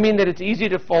 Doesn't mean that it's easy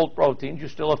to fold proteins. You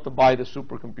still have to buy the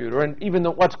supercomputer. And even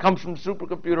though what comes from the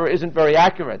supercomputer isn't very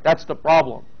accurate. That's the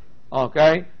problem.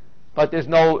 Okay? But there's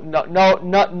no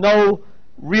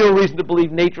real reason to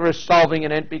believe nature is solving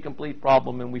an NP-complete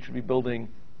problem and we should be building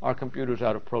our computers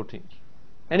out of proteins.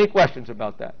 Any questions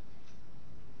about that?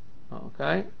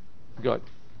 Okay? Good.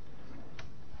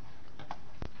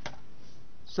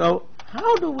 So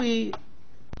how do we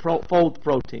fold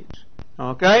proteins?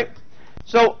 Okay?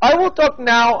 So I will talk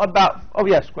now about, oh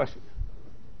yes, question.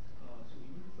 So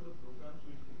even for the programs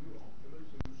which give you optimal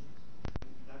solutions,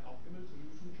 that optimal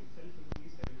solution itself will be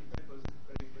 75%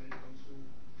 correct when it comes to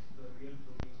the real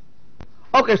protein.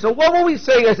 Okay, so what will we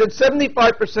say? I said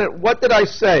 75%. What did I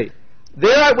say?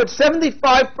 There I would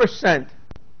 75%.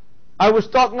 I was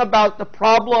talking about the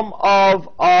problem of,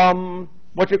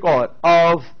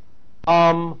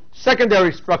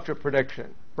 secondary structure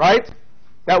prediction, right?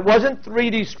 That wasn't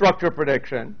 3D structure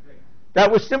prediction. That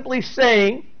was simply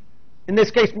saying, in this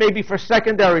case maybe for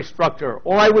secondary structure,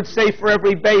 all I would say for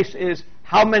every base is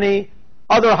how many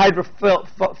other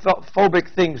hydrophobic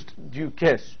things do you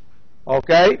kiss?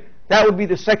 Okay? That would be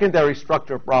the secondary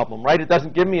structure problem, right? It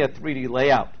doesn't give me a 3D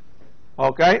layout.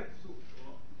 Okay? So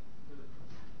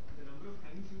the number of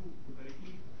times you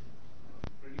correctly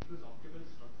predict this optimal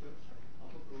structure of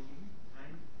a protein,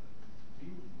 and do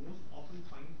you most often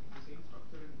find the same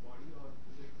structure in body, or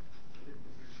is it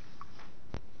different?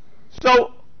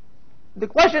 So the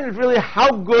question is really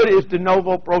how good is de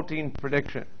novo protein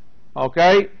prediction?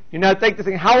 Okay? You now take the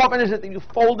thing, how often is it that you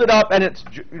fold it up and it's,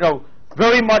 you know,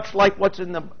 very much like what's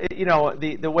in the, you know,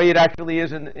 the way it actually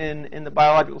is in the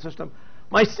biological system?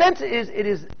 My sense is it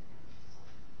is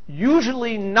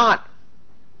usually not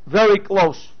very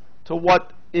close to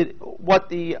what it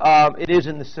is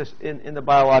in the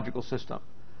biological system.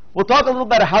 We'll talk a little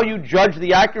bit about how you judge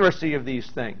the accuracy of these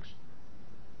things.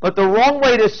 But the wrong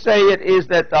way to say it is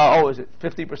that, is it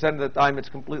 50% of the time it's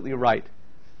completely right?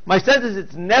 My sense is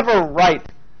it's never right.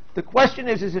 The question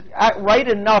is it right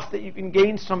enough that you can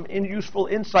gain some useful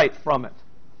insight from it?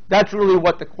 That's really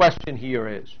what the question here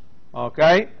is.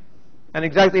 Okay? And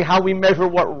exactly how we measure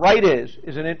what right is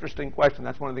an interesting question.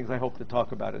 That's one of the things I hope to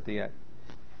talk about at the end.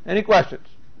 Any questions?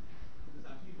 This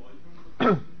actually boils down to the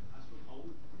question as to how well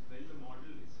the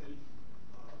model itself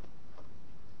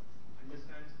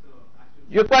understands the actual.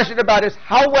 Your question about is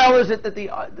how well is it that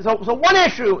so one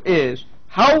issue is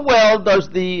how well does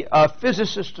the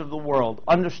physicists of the world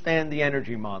understand the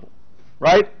energy model,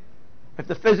 right? If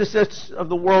the physicists of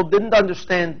the world didn't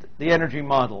understand the energy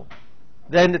model,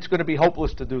 then it's going to be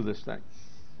hopeless to do this thing.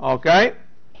 Okay?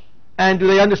 And do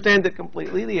they understand it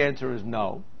completely? The answer is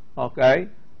no. Okay?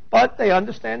 But they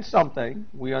understand something.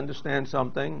 We understand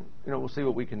something. You know, we'll see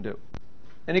what we can do.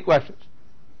 Any questions?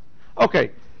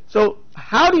 Okay. So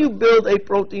how do you build a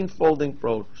protein folding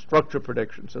structure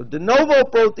prediction? So de novo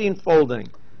protein folding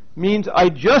means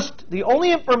the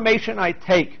only information I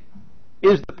take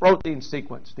is the protein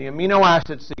sequence, the amino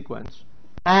acid sequence,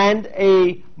 and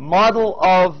a model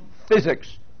of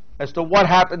physics as to what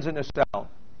happens in a cell.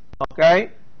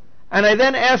 Okay? And I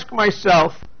then ask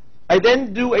myself, I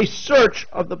then do a search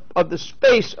of the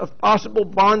space of possible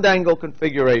bond angle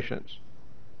configurations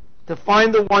to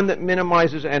find the one that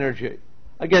minimizes energy.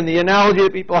 Again, the analogy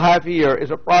that people have here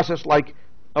is a process like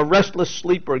a restless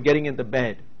sleeper getting into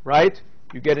bed, right?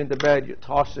 You get into bed, you're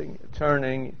tossing, you're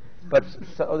turning, but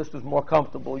this is more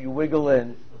comfortable, you wiggle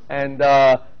in, and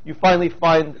you finally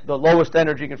find the lowest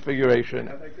energy configuration,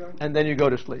 and then you go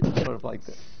to sleep, sort of like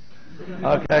this.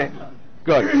 Okay?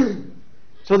 Good.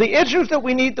 So the issues that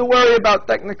we need to worry about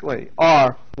technically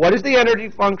are, what is the energy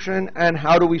function, and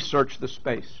how do we search the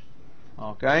space?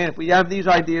 Okay? And if we have these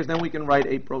ideas, then we can write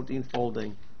a protein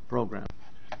folding program.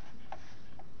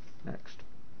 Next.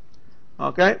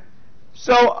 Okay?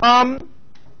 So,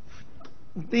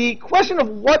 the question of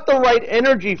what the right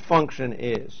energy function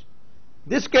is,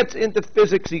 this gets into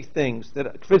physicsy things,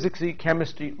 physicsy,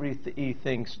 chemistry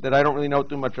things that I don't really know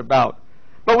too much about.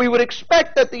 But we would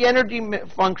expect that the energy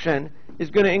function is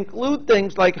going to include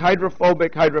things like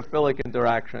hydrophobic, hydrophilic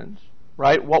interactions,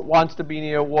 right? What wants to be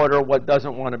near water, what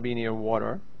doesn't want to be near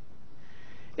water.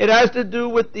 It has to do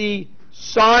with the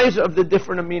size of the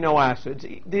different amino acids.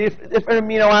 The different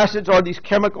amino acids are these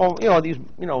chemical,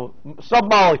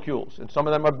 submolecules, and some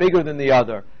of them are bigger than the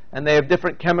other, and they have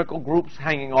different chemical groups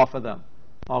hanging off of them.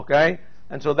 Okay?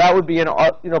 And so that would be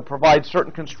provide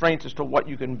certain constraints as to what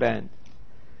you can bend.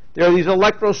 There are these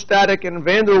electrostatic and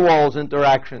van der Waals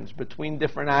interactions between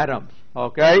different atoms,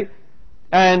 okay?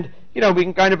 And, we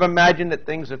can kind of imagine that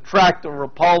things attract or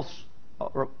repulse,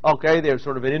 okay? There's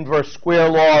sort of an inverse square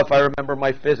law, if I remember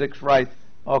my physics right,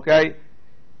 okay?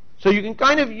 So you can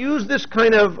kind of use this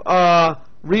kind of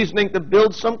reasoning to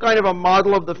build some kind of a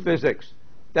model of the physics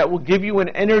that will give you an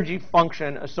energy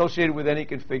function associated with any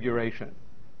configuration.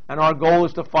 And our goal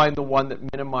is to find the one that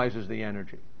minimizes the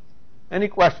energy. Any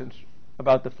questions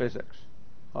about the physics?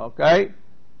 Okay?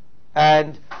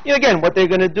 And again, what they're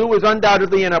going to do is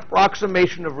undoubtedly an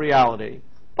approximation of reality,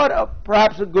 but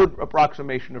perhaps a good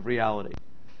approximation of reality.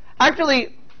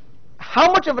 Actually, how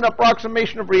much of an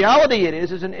approximation of reality it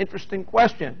is an interesting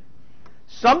question.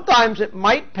 Sometimes it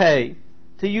might pay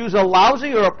to use a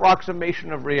lousier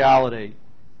approximation of reality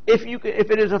if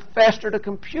it is a faster to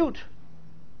compute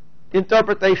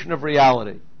interpretation of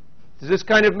reality. Does this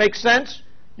kind of make sense?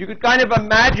 You could kind of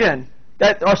imagine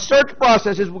that our search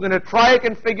process is we're going to try a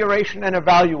configuration and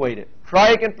evaluate it.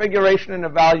 Try a configuration and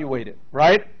evaluate it,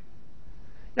 right?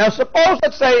 Now suppose,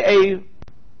 let's say, a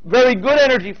very good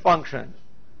energy function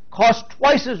costs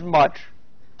twice as much,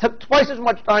 took twice as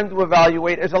much time to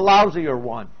evaluate as a lousier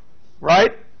one,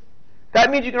 right? That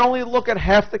means you can only look at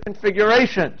half the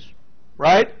configurations,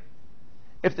 right?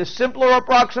 If the simpler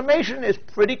approximation is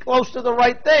pretty close to the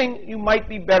right thing, you might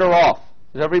be better off.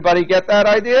 Does everybody get that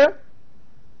idea?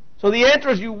 So the answer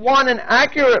is you want an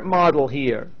accurate model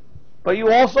here, but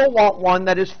you also want one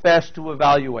that is fast to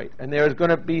evaluate, and there's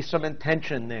going to be some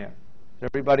intention there. Does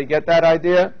everybody get that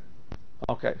idea?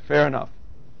 Okay, fair enough.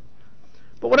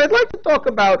 But what I'd like to talk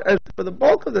about, as for the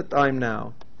bulk of the time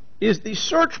now, is the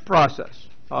search process,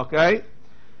 okay?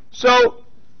 So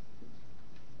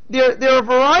there are a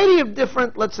variety of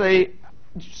different, let's say,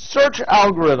 search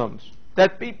algorithms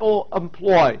that people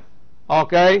employ,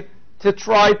 okay, to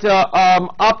try to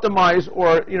optimize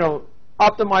or,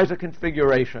 optimize a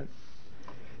configuration.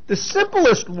 The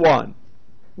simplest one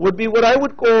would be what I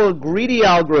would call a greedy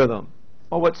algorithm,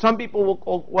 or what some people will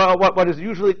call, well, what is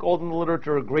usually called in the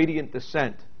literature a gradient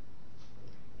descent.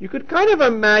 You could kind of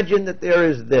imagine that there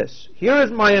is this. Here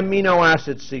is my amino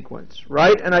acid sequence,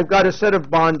 right? And I've got a set of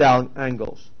bond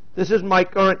angles. This is my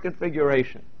current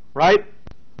configuration, right?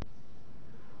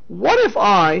 What if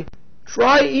I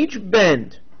try each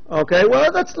bend? Okay,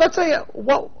 well, let's say,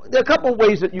 well, there are a couple of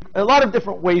ways that a lot of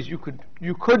different ways you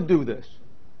could do this.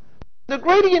 The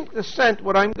gradient descent,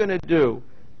 what I'm going to do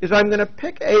is I'm going to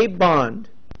pick a bond,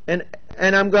 and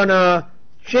I'm going to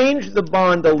change the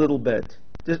bond a little bit,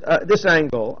 this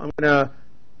angle. I'm going to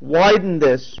widen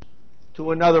this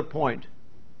to another point.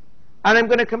 And I'm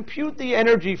going to compute the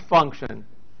energy function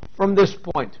from this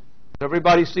point. Does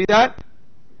everybody see that?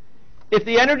 If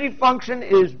the energy function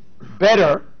is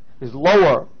better, is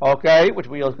lower, okay, which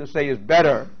we also say is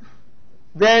better,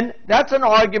 then that's an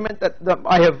argument that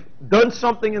I have done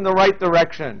something in the right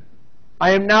direction.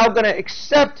 I am now going to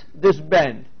accept this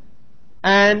bend.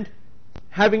 And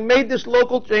having made this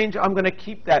local change, I'm going to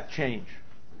keep that change.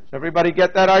 Does everybody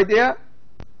get that idea?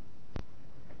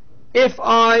 If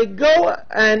I go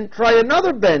and try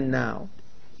another bend now,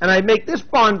 and I make this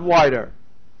bond wider,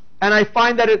 and I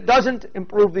find that it doesn't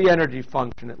improve the energy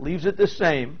function, it leaves it the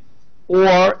same,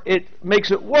 or it makes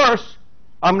it worse,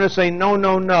 I'm going to say, no,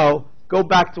 no, no, go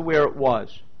back to where it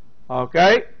was.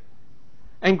 Okay?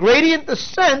 And gradient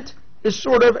descent is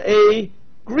sort of a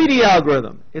greedy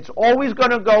algorithm. It's always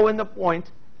going to go in the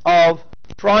point of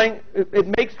trying,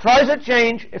 tries a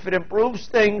change. If it improves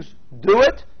things, do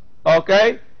it.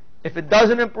 Okay? If it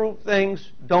doesn't improve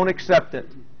things, don't accept it.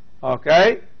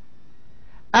 Okay?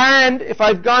 And if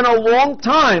I've gone a long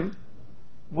time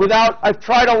I've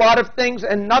tried a lot of things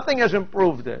and nothing has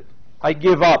improved it, I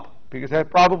give up, because there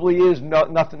probably is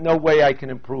no way I can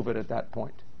improve it at that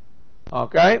point.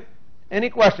 Okay? Any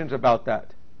questions about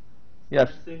that?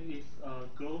 Yes? I think it's a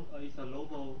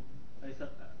local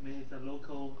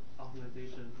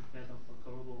optimization instead of a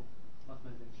global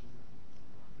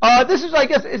optimization. This is, I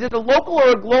guess, is it a local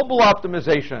or a global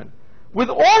optimization? With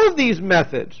all of these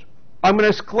methods, I'm going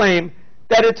to claim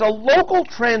that it's a local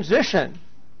transition.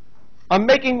 I'm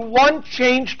making one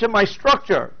change to my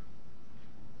structure,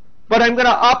 but I'm going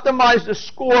to optimize the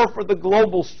score for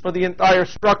the entire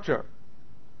structure.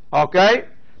 Okay?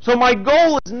 So my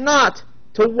goal is not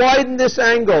to widen this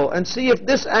angle and see if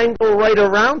this angle right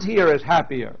around here is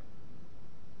happier.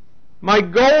 My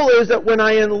goal is that when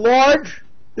I enlarge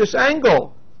this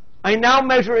angle, I now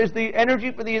measure, is the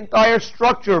energy for the entire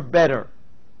structure better?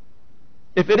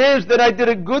 If it is, then I did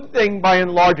a good thing by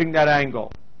enlarging that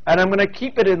angle, and I'm going to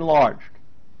keep it enlarged.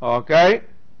 Okay?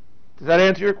 Does that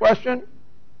answer your question?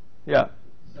 Yeah.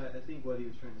 So I think what he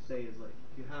was trying to say is, like,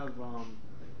 if you have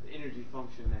the energy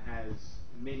function that has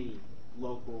many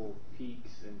local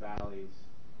peaks and valleys,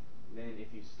 then if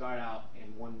you start out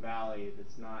in one valley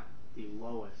that's not the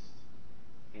lowest,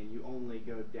 and you only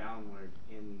go downward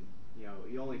in,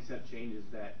 you only accept changes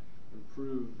that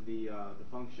improve the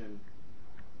function,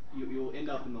 you'll end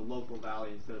up in the local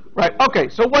valley instead of the Right. global Okay. valley.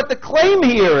 So what the claim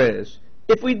here is,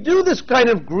 if we do this kind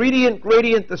of gradient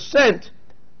descent,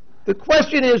 the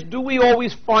question is, do we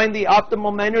always find the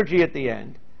optimum energy at the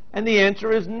end? And the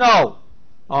answer is no.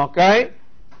 Okay?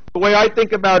 The way I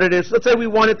think about it is, let's say we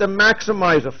wanted to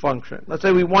maximize a function. Let's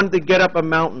say we wanted to get up a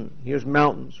mountain. Here's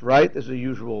mountains, right? This is a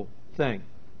usual thing.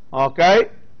 Okay?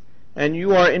 And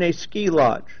you are in a ski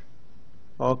lodge.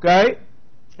 Okay?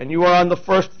 And you are on the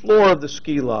first floor of the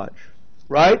ski lodge.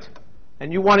 Right?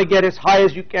 And you want to get as high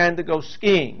as you can to go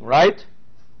skiing. Right?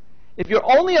 If you're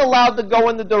only allowed to go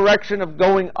in the direction of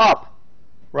going up,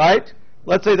 right?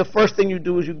 Let's say the first thing you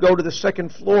do is you go to the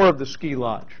second floor of the ski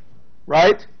lodge,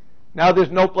 right? Now there's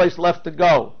no place left to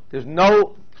go. There's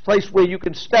no place where you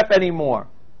can step anymore.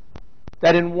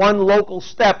 That in one local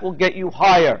step will get you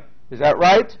higher. Is that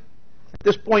right? At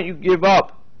this point you give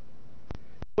up.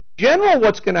 In general,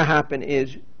 what's going to happen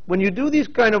is when you do these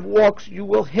kind of walks, you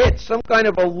will hit some kind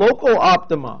of a local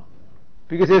optima,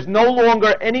 because there's no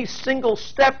longer any single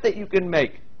step that you can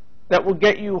make that will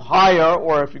get you higher,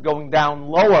 or if you're going down,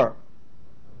 lower.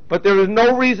 But there is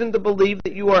no reason to believe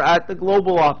that you are at the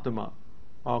global optima.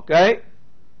 Okay?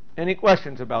 Any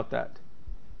questions about that?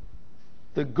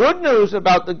 The good news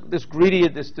about this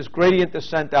gradient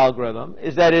descent algorithm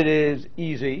is that it is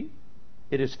easy,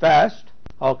 it is fast.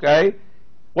 Okay?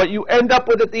 What you end up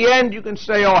with at the end, you can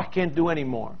say, oh, I can't do any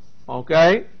more.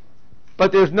 Okay?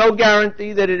 But there's no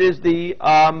guarantee that it is the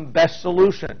best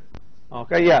solution.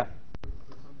 Okay, yeah? But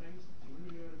sometimes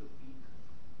even near the peak,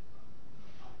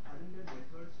 aren't there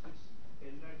methods which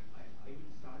tell that I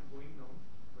will start going down,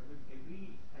 but with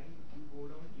every time you go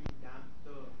down, you damp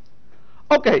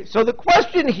the... Okay, so the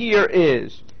question here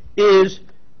is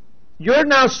you're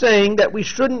now saying that we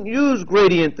shouldn't use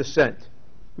gradient descent.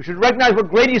 We should recognize what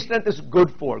gradient descent is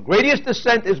good for. Gradient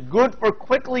descent is good for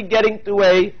quickly getting to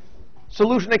a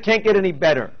solution that can't get any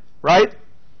better, right?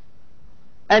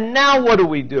 And now what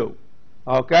do?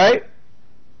 Okay?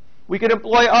 We can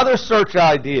employ other search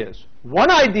ideas.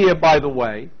 One idea, by the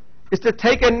way, is to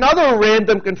take another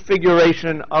random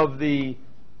configuration of the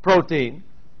protein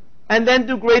and then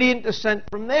do gradient descent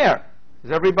from there.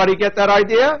 Does everybody get that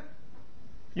idea?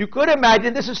 You could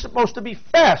imagine this is supposed to be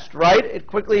fast, right?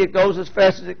 It goes as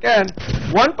fast as it can.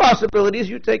 One possibility is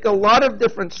you take a lot of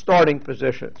different starting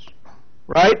positions,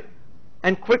 right?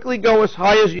 And quickly go as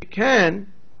high as you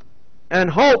can and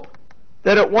hope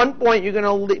that at one point you're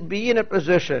going to be in a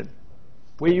position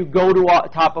where you go to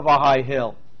top of a high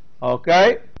hill.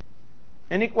 Okay?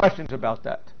 Any questions about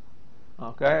that?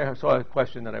 Okay, I saw a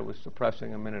question that I was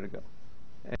suppressing a minute ago.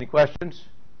 Any questions?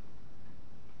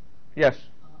 Yes?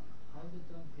 How the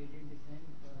term gradient descent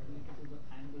related to the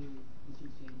angle which you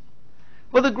change?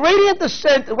 Well, the gradient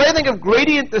descent, the way I think of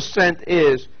gradient descent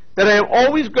is that I am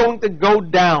always going to go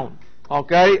down.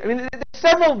 Okay? I mean, there's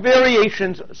several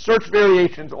variations, search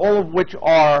variations, all of which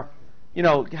are,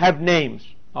 have names.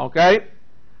 Okay?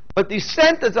 But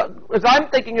descent, as I'm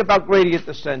thinking about gradient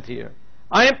descent here,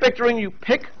 I am picturing you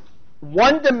pick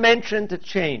one dimension to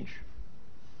change.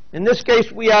 In this case,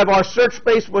 we have our search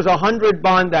space was 100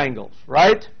 bond angles,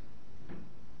 right?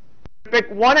 Pick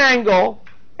one angle,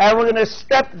 and we're going to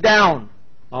step down.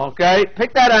 Okay?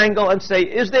 Pick that angle and say,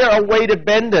 is there a way to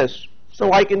bend this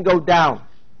so I can go down?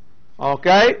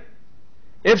 Okay?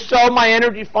 If so, my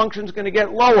energy function is going to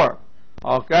get lower.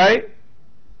 Okay?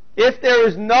 If there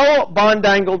is no bond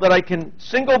angle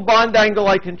single bond angle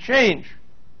I can change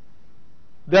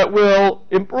that will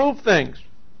improve things,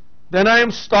 then I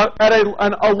am stuck at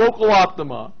a local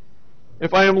optima.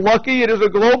 If I am lucky, it is a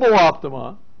global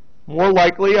optima. More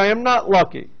likely, I am not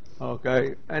lucky.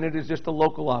 Okay? And it is just a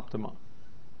local optima.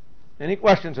 Any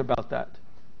questions about that?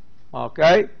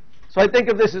 Okay? So I think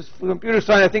of this as, for computer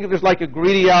science, I think of this like a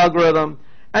greedy algorithm.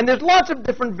 And there's lots of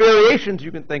different variations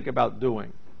you can think about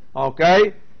doing.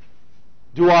 Okay?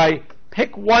 Do I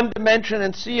pick one dimension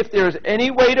and see if there's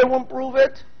any way to improve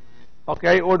it?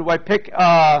 Okay? Or do I pick, do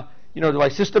I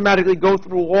systematically go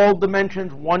through all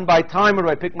dimensions one by time, or do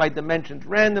I pick my dimensions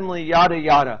randomly, yada,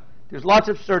 yada? There's lots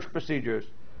of search procedures.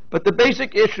 But the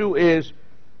basic issue is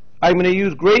I'm going to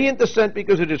use gradient descent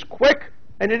because it is quick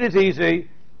and it is easy,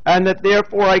 and that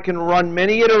therefore I can run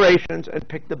many iterations and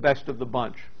pick the best of the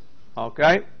bunch.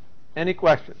 Okay? Any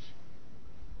questions?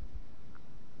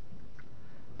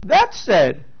 That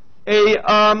said,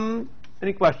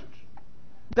 any questions?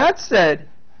 That said,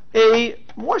 a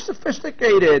more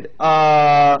sophisticated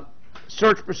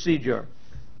search procedure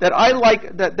that I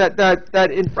like,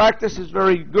 that in practice is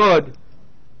very good,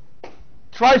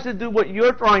 tries to do what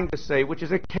you're trying to say, which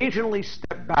is occasionally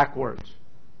step backwards.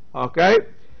 Okay?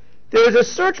 There is a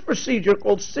search procedure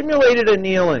called simulated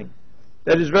annealing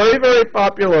that is very, very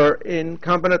popular in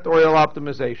combinatorial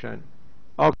optimization.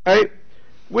 Okay?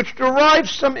 Which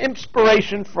derives some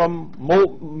inspiration from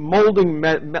molding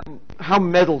how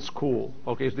metals cool.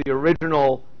 Okay, is the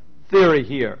original theory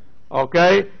here.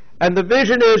 Okay, and the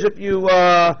vision is if you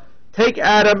take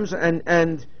atoms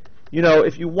and you know,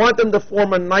 if you want them to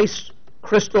form a nice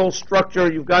crystal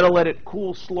structure, you've got to let it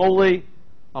cool slowly.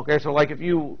 Okay, so like if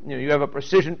you have a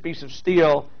precision piece of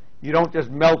steel, you don't just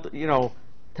melt,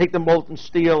 take the molten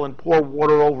steel and pour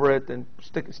water over it and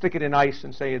stick it in ice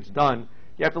and say it's done.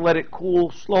 You have to let it cool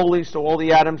slowly so all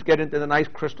the atoms get into the nice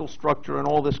crystal structure and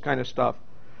all this kind of stuff.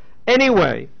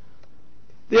 Anyway,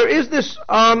 there is this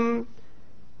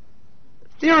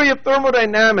theory of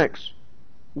thermodynamics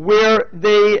where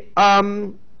they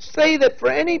say that for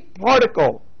any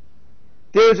particle,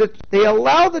 they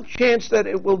allow the chance that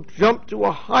it will jump to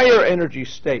a higher energy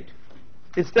state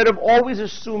instead of always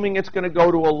assuming it's going to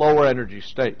go to a lower energy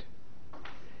state.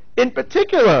 In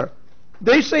particular,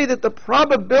 they say that the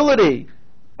probability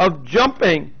of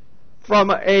jumping from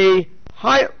a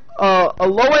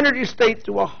low energy state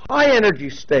to a high energy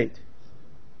state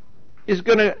is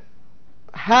going to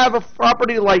have a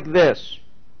property like this.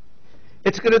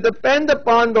 It's going to depend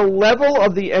upon the level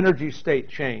of the energy state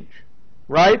change,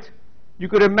 right? You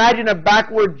could imagine a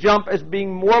backward jump as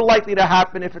being more likely to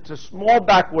happen if it's a small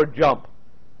backward jump.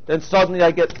 Then suddenly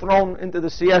I get thrown into the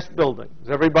CS building.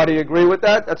 Does everybody agree with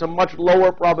that? That's a much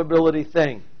lower probability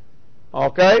thing.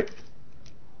 Okay?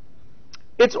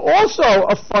 It's also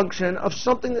a function of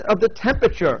something, of the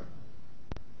temperature.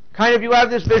 Kind of, you have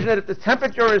this vision that if the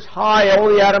temperature is high, all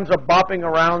the atoms are bopping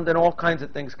around and all kinds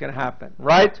of things can happen,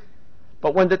 right?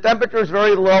 But when the temperature is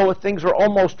very low, things are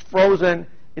almost frozen,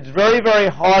 it's very, very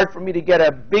hard for me to get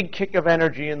a big kick of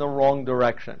energy in the wrong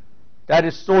direction. That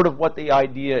is sort of what the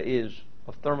idea is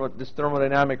of this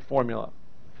thermodynamic formula.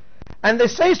 And they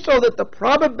say so that the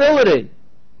probability,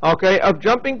 okay, of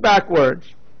jumping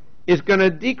backwards is going to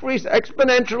decrease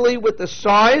exponentially with the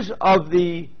size of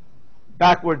the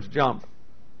backwards jump,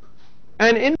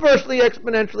 and inversely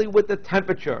exponentially with the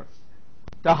temperature.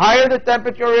 The higher the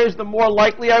temperature is, the more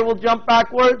likely I will jump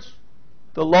backwards.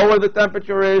 The lower the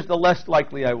temperature is, the less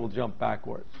likely I will jump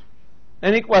backwards.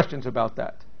 Any questions about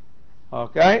that?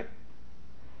 Okay?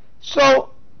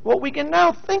 So, what we can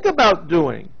now think about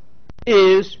doing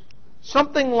is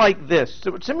something like this.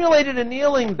 So what simulated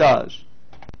annealing does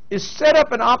is set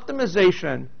up an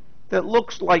optimization that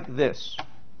looks like this.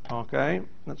 Okay?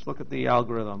 Let's look at the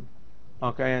algorithm.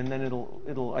 Okay, and then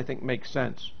it'll I think make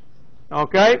sense.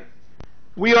 Okay?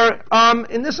 We are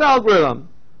in this algorithm,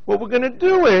 what we're going to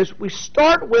do is we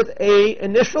start with a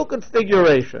initial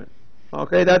configuration.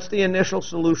 Okay, that's the initial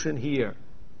solution here.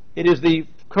 It is the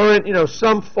current,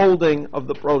 some folding of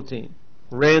the protein,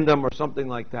 random or something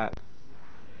like that.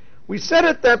 We set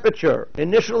a temperature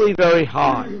initially very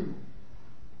high.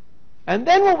 And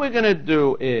then what we're going to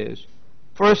do is,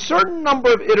 for a certain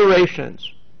number of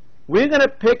iterations, we're going to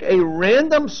pick a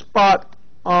random spot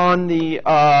on the,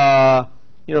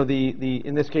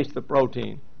 in this case, the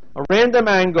protein, a random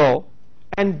angle,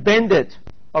 and bend it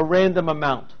a random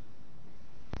amount.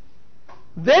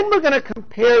 Then we're going to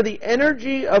compare the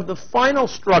energy of the final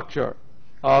structure,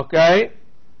 okay,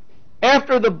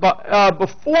 after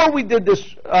before we did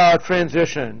this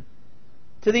transition,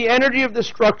 to the energy of the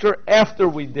structure after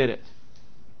we did it,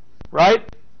 right?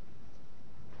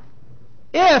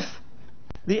 If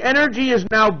the energy is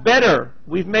now better,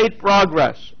 we've made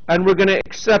progress, and we're going to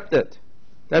accept it.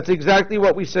 That's exactly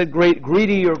what we said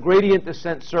greedy or gradient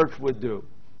descent search would do,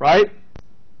 right?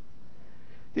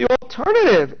 The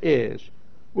alternative is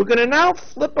we're going to now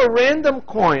flip a random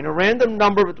coin, a random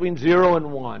number between 0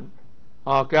 and 1,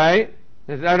 okay?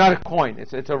 It's not a coin.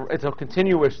 It's a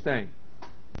continuous thing.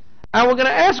 And we're going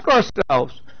to ask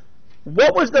ourselves,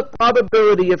 what was the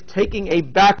probability of taking a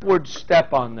backward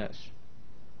step on this?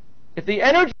 If the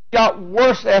energy got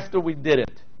worse after we did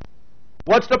it,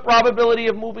 what's the probability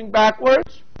of moving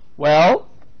backwards? Well,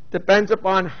 depends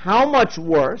upon how much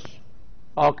worse,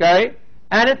 okay?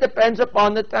 And it depends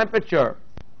upon the temperature.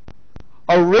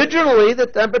 Originally, the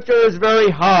temperature is very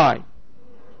high.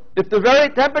 If the very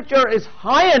temperature is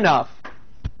high enough,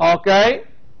 okay,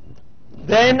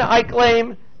 then I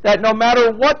claim that no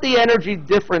matter what the energy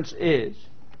difference is,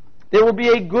 there will be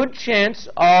a good chance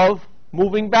of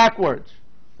moving backwards,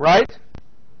 right?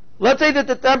 Let's say that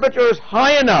the temperature is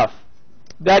high enough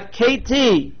that KT,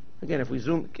 again, if we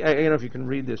zoom, I don't know if you can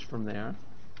read this from there.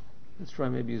 Let's try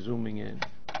maybe zooming in.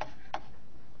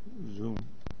 Zoom.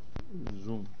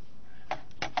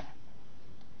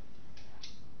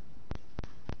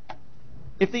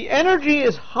 If the energy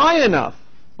is high enough,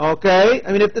 okay,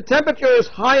 I mean, if the temperature is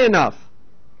high enough,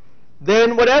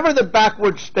 then whatever the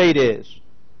backward state is,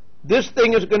 this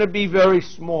thing is going to be very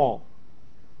small.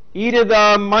 E to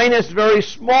the minus very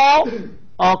small,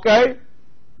 okay,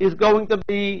 is going to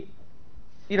be,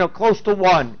 close to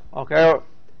 1, okay?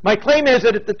 My claim is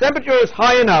that if the temperature is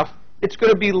high enough, it's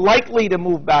going to be likely to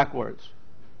move backwards.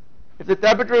 If the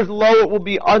temperature is low, it will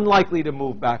be unlikely to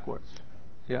move backwards.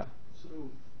 Yeah. So,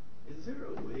 is there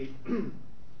a way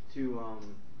to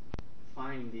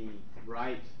find the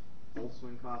right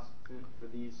Boltzmann constant for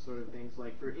these sort of things?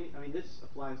 Like, this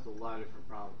applies to a lot of different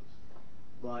problems,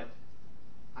 but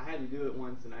I had to do it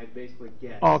once, and I basically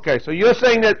guessed. Okay, so you're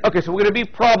saying that. Okay, so we're going to be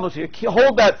problems here.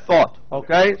 Hold that thought.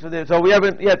 Okay, so we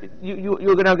haven't yet. You're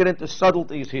going to get into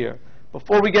subtleties here.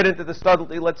 Before we get into the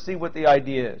subtlety, let's see what the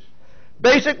idea is.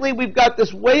 Basically, we've got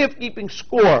this way of keeping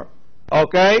score.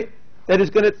 Okay, that is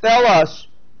going to tell us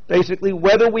basically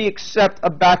whether we accept a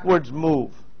backwards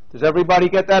move. Does everybody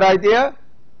get that idea?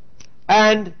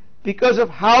 And because of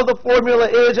how the formula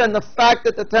is and the fact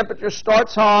that the temperature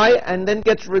starts high and then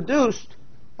gets reduced,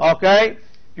 okay,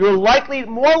 you're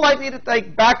more likely to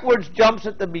take backwards jumps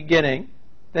at the beginning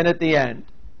than at the end.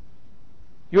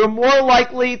 You're more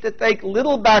likely to take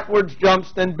little backwards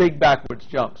jumps than big backwards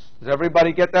jumps. Does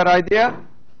everybody get that idea?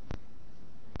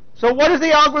 So what is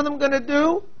the algorithm going to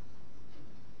do?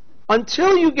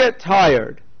 Until you get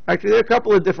tired, actually there are a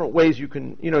couple of different ways you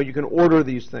can order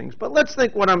these things, but let's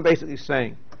think what I'm basically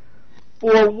saying.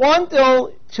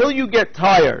 Till you get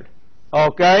tired,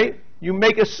 okay, you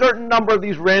make a certain number of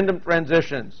these random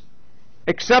transitions,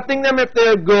 accepting them if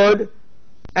they're good,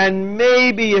 and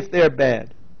maybe if they're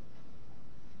bad.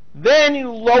 Then you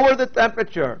lower the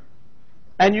temperature,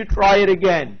 and you try it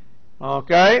again,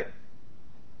 okay?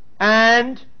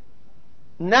 And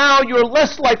now you're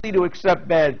less likely to accept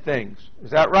bad things. Is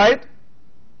that right?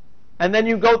 And then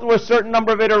you go through a certain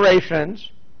number of iterations,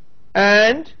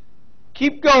 and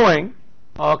keep going,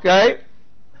 okay,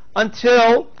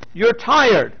 until you're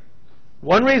tired.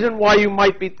 One reason why you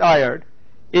might be tired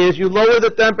is you lower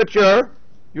the temperature,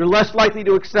 you're less likely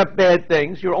to accept bad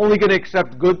things, you're only going to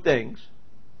accept good things.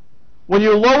 When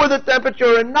you lower the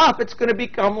temperature enough, it's going to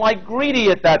become like greedy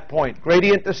at that point,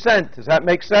 gradient descent. Does that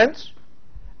make sense?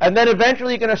 And then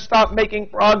eventually you're going to stop making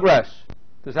progress.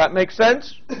 Does that make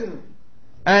sense? And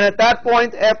at that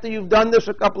point, after you've done this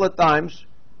a couple of times,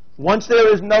 once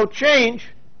there is no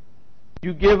change,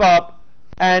 you give up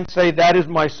and say, that is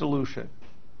my solution.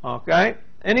 Okay?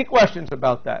 Any questions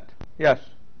about that? Yes?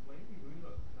 Why are we doing a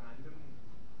random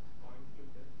point flip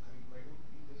then? Why don't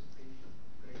we just take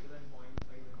greater than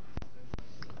 0.5 and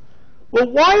Well,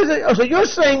 why is it? So you're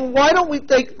saying, why don't we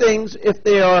take things if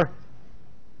they are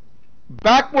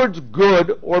backwards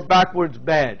good or backwards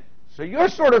bad? So you're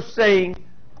sort of saying,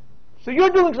 so you're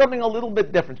doing something a little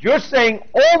bit different. You're saying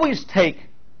always take,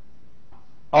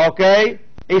 okay,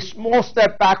 a small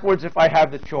step backwards if I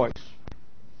have the choice.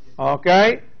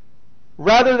 Okay?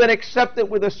 Rather than accept it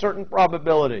with a certain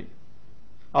probability.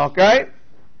 Okay?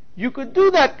 You could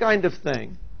do that kind of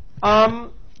thing.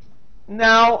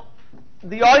 Now,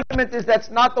 the argument is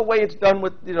that's not the way it's done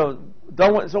with,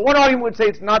 so one argument would say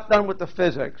it's not done with the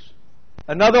physics.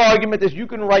 Another argument is you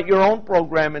can write your own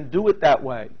program and do it that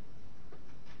way.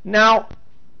 Now,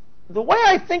 the way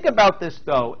I think about this,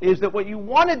 though, is that what you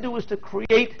want to do is to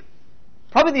create,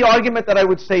 probably the argument that I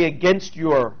would say against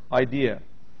your idea,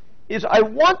 is I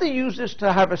want to use this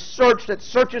to have a search that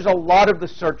searches a lot of the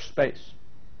search space.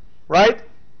 Right?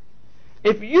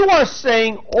 If you are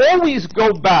saying always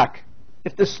go back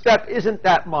if the step isn't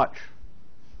that much,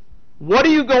 what are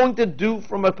you going to do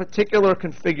from a particular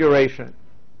configuration?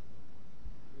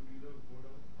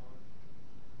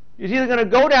 It's either going to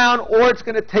go down or it's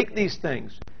going to take these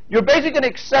things. You're basically going to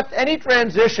accept any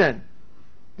transition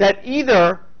that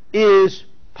either is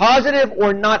positive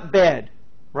or not bad,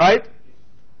 right?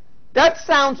 That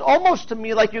sounds almost to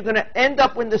me like you're going to end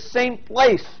up in the same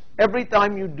place every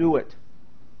time you do it.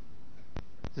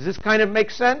 Does this kind of make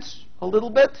sense a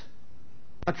little bit?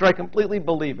 I'm not sure I completely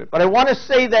believe it. But I want to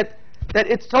say that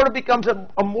it sort of becomes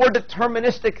a more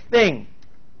deterministic thing.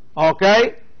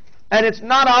 Okay? And it's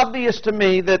not obvious to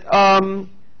me that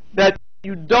that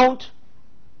you don't,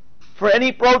 for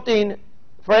any protein,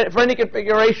 for any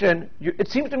configuration, it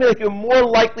seems to me like you're more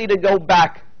likely to go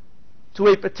back to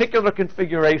a particular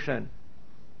configuration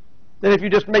than if you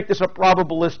just make this a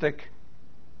probabilistic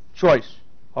choice.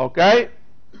 Okay?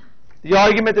 The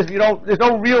argument is there's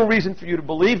no real reason for you to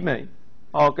believe me.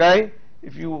 Okay?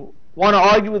 If you want to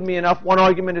argue with me enough, one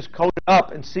argument is coded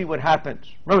up and see what happens.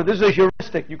 Remember, this is a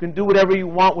heuristic. You can do whatever you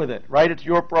want with it, right? It's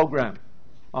your program.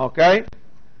 Okay?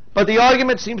 But the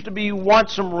argument seems to be you want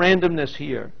some randomness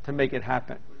here to make it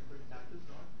happen. But that is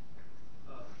not,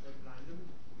 the random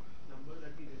number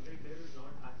that we decide there is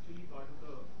not actually part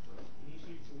of the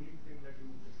initial pooling thing that you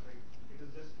described. It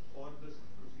is just for this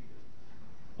procedure.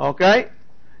 Okay?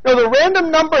 Now, the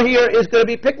random number here is going to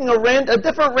be picking a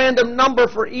different random number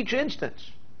for each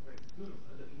instance. Right. No,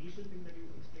 the initial thing that you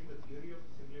explained, the theory of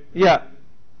simulation. Yeah.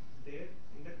 There,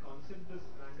 in that concept, this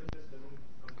randomness doesn't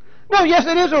come through. No, yes,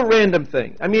 it is a random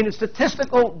thing. I mean, it's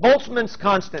Boltzmann's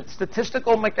constant,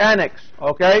 statistical mechanics,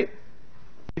 okay?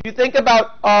 If you think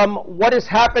about what is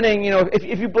happening,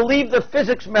 if you believe the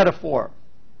physics metaphor,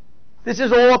 this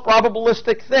is all a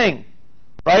probabilistic thing,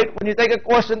 right? When you take a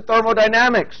course in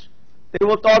thermodynamics, they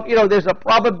will talk, there's a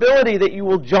probability that you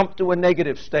will jump to a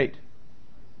negative state.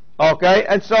 Okay?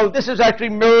 And so this is actually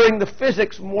mirroring the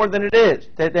physics more than it is,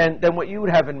 than what you would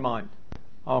have in mind.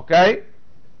 Okay?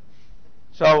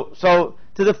 So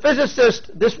to the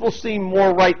physicist, this will seem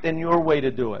more right than your way to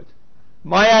do it.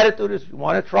 My attitude is, you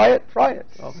want to try it? Try it.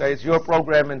 Okay? It's your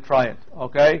program and try it.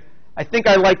 Okay? I think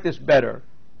I like this better,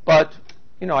 but,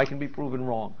 I can be proven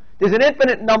wrong. There's an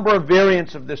infinite number of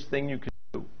variants of this thing you can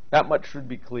do. That much should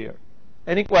be clear.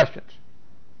 Any questions?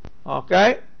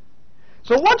 Okay?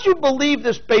 So once you believe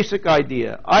this basic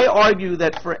idea, I argue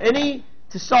that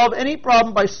to solve any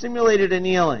problem by simulated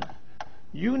annealing,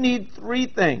 you need three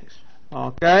things.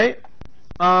 Okay?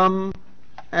 And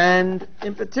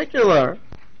in particular,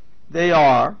 they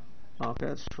are, okay,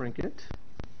 let's shrink it.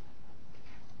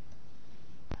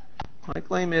 My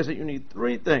claim is that you need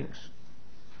three things.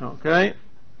 Okay?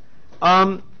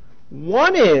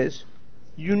 One is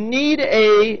you need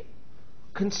a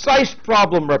concise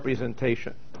problem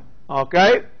representation.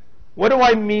 Okay? What do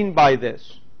I mean by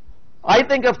this? I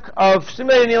think of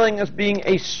simulated annealing as being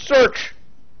a search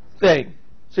thing.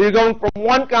 So you're going from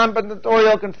one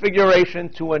combinatorial configuration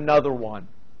to another one.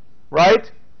 Right?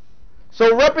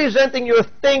 So representing your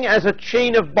thing as a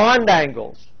chain of bond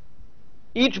angles,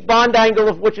 each bond angle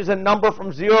of which is a number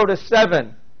from 0 to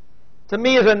 7, to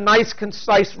me is a nice,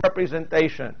 concise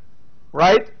representation.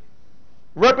 Right?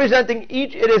 Representing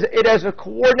it as a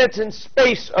coordinates in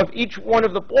space of each one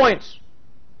of the points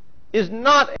is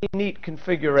not a neat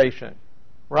configuration,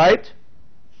 right?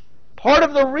 Part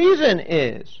of the reason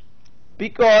is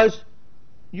because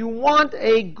you want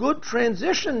a good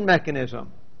transition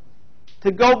mechanism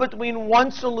to go between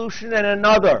one solution and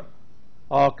another,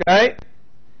 okay?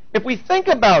 If we think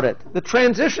about it, the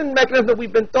transition mechanism that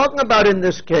we've been talking about in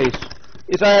this case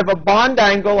is I have a bond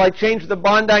angle, I change the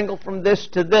bond angle from this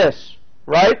to this.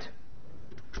 Right?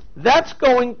 That's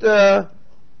going to,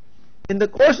 in the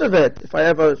course of it, if I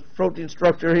have a protein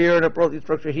structure here and a protein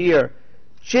structure here,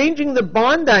 changing the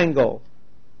bond angle,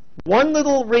 one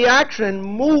little reaction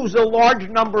moves a large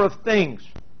number of things.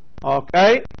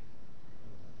 Okay?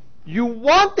 You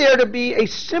want there to be a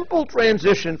simple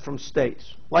transition from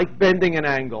states, like bending an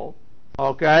angle,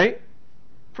 okay,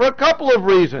 for a couple of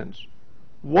reasons.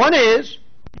 One is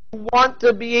you want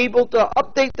to be able to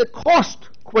update the cost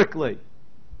quickly.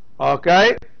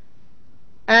 Okay?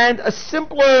 And a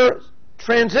simpler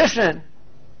transition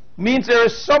means there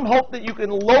is some hope that you can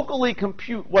locally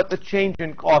compute what the change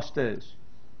in cost is,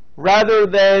 rather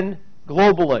than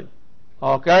globally.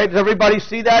 Okay? Does everybody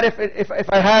see that? If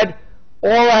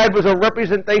all I had was a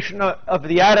representation of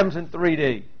the atoms in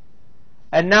 3D,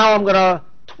 and now I'm going to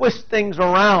twist things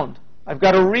around. I've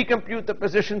got to recompute the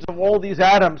positions of all these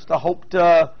atoms to hope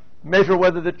to measure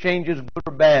whether the change is good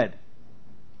or bad.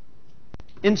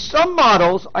 In some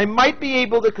models, I might be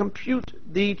able to compute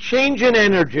the change in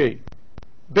energy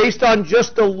based on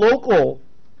just a local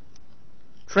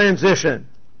transition,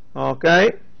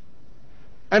 okay?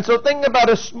 And so thinking about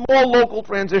a small local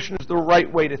transition is the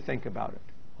right way to think about it,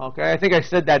 okay? I think I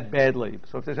said that badly,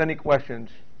 so if there's any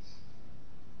questions,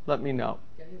 let me know.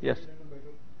 Can you Yes? say it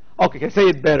better? Okay, can I say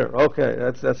it better? Okay,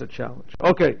 that's a challenge.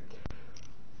 Okay.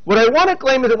 What I want to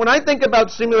claim is that when I think about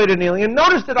simulated annealing, and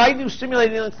notice that I do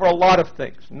simulated annealing for a lot of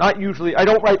things. Not usually, I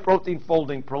don't write protein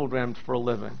folding programs for a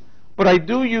living. But I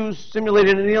do use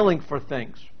simulated annealing for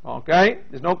things. Okay?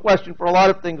 There's no question for a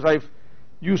lot of things I've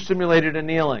used simulated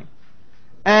annealing.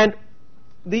 And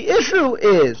the issue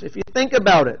is, if you think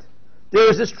about it, there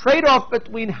is this trade-off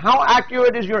between how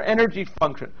accurate is your energy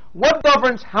function. What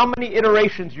governs how many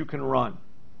iterations you can run?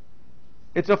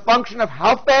 It's a function of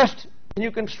how fast can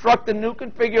you construct a new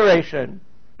configuration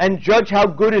and judge how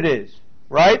good it is,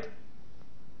 right?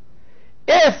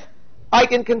 If I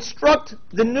can construct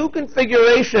the new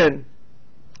configuration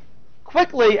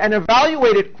quickly and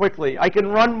evaluate it quickly. I can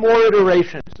run more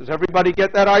iterations. Does everybody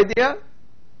get that idea?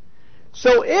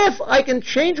 So if I can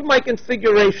change my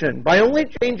configuration by only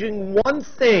changing one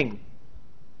thing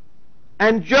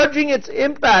and judging its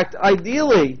impact,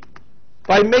 ideally,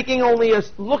 by making only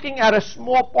looking at a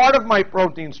small part of my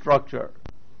protein structure,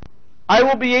 I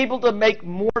will be able to make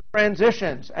more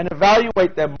transitions and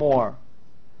evaluate them more.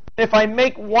 If I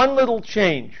make one little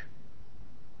change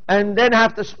and then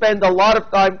have to spend a lot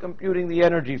of time computing the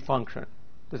energy function.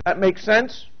 Does that make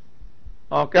sense?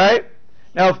 Okay?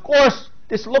 Now, of course,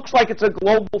 this looks like it's a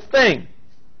global thing,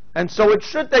 and so it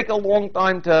should take a long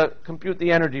time to compute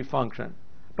the energy function.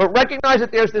 But recognize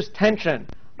that there's this tension.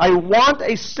 I want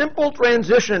a simple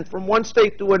transition from one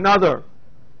state to another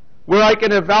where I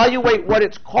can evaluate what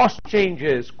its cost change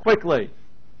is quickly.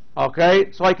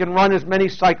 Okay? So I can run as many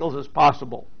cycles as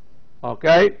possible.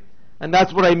 Okay? And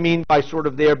that's what I mean by sort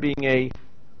of there being a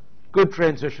good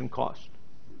transition cost.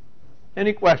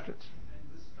 Any questions? And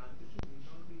this transition need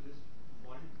not be just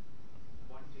one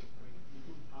change. I mean, you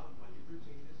could have multiple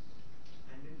changes,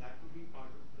 and then that would be part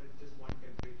of just one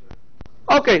temperature.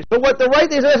 Okay, so what the right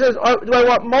thing says is, do I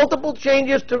want multiple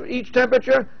changes to each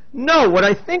temperature? No, what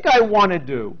I think I want to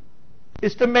do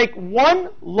is to make one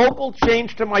local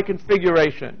change to my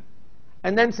configuration,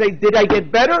 and then say, did I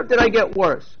get better? Did I get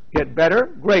worse? Get better?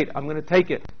 Great, I'm going to take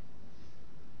it.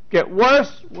 Get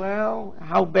worse? Well,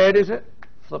 how bad is it?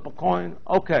 Flip a coin.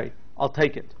 Okay, I'll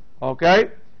take it.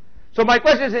 Okay? So my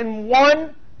question is, in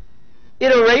one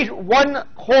iteration, one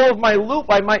call of my loop,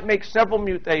 I might make several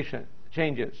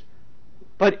changes.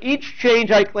 But each change,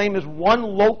 I claim, is one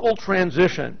local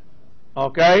transition.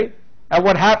 Okay? And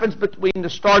what happens between the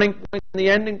starting point and the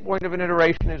ending point of an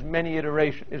iteration is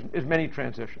many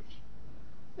transitions.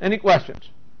 Any questions?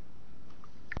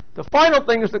 The final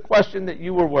thing is the question that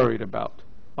you were worried about.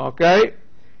 Okay?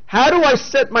 How do I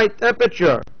set my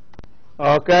temperature?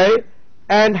 Okay?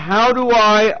 And how do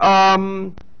I,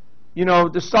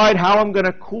 decide how I'm going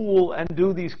to cool and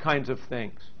do these kinds of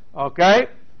things? Okay?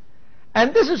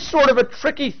 And this is sort of a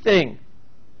tricky thing.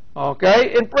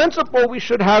 Okay? In principle, we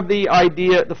should have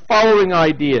the following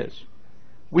ideas.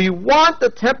 We want the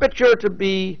temperature to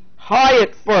be high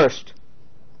at first,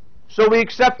 so we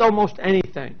accept almost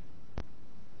anything.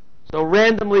 So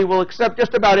randomly, we'll accept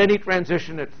just about any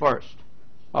transition at first.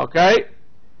 Okay?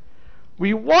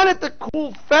 We want it to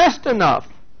cool fast enough,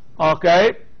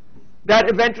 okay, that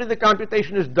eventually the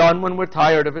computation is done when we're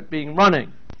tired of it being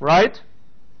running, right?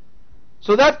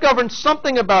 So that governs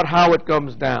something about how it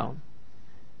comes down.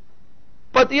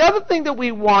 But the other thing that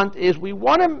we want is we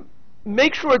want to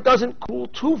make sure it doesn't cool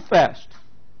too fast.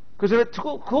 Because if it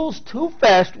cools too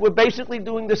fast, we're basically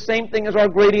doing the same thing as our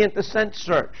gradient descent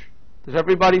search. Does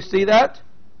everybody see that?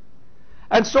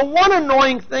 And so one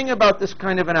annoying thing about this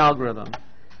kind of an algorithm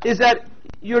is that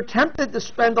you're tempted to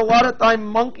spend a lot of time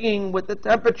monkeying with the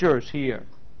temperatures here,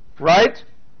 right?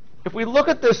 If we look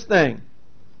at this thing,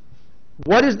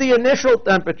 what is the initial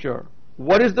temperature?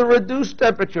 What is the reduced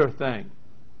temperature thing?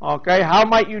 Okay, how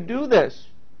might you do this?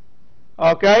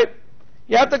 Okay,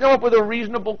 you have to come up with a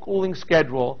reasonable cooling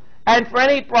schedule, and for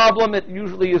any problem, it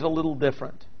usually is a little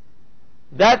different.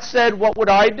 That said, what would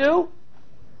I do?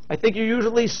 I think you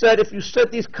usually set, if you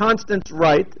set these constants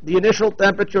right, the initial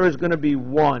temperature is going to be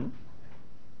 1.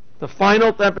 The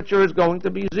final temperature is going to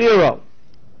be 0.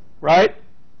 Right?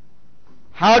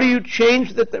 How do you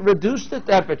change reduce the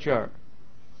temperature?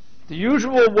 The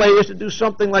usual way is to do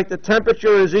something like the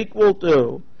temperature is equal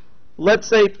to, let's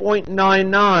say,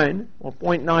 0.99 or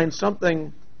 0.9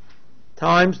 something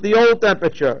times the old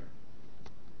temperature.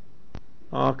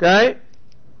 Okay?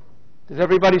 Does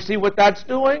everybody see what that's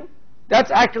doing?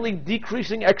 That's actually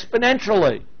decreasing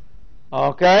exponentially.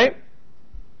 Okay?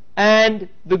 And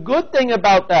the good thing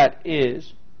about that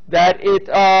is that it,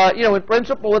 in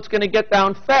principle, it's going to get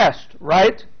down fast,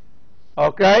 right?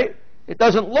 Okay? It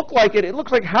doesn't look like it. It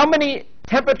looks like how many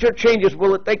temperature changes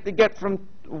will it take to get from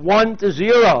 1 to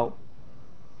 0?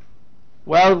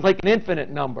 Well, it's like an infinite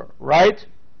number, right?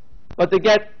 But to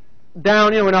get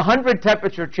down, in 100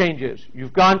 temperature changes,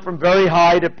 you've gone from very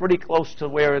high to pretty close to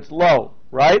where it's low,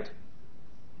 right?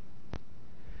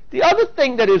 The other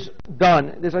thing that is done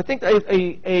is, I think,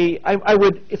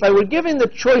 if I were given the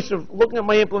choice of looking at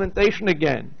my implementation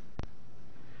again,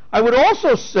 I would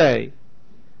also say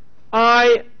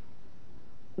I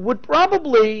would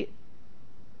probably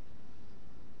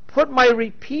put my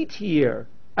repeat here.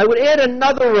 I would add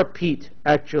another repeat,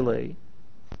 actually,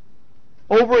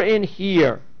 over in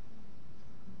here.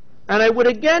 And I would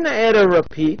again add a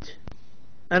repeat,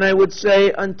 and I would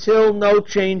say until no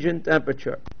change in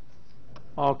temperature.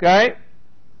 Okay?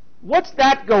 What's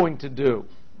that going to do?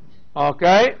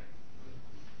 Okay?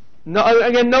 No,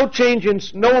 again, no change in,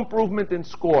 no improvement in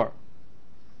score.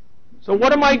 So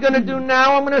what am I going to do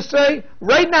now? I'm going to say,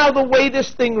 right now the way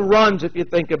this thing runs, if you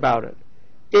think about it,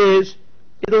 is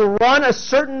it'll run a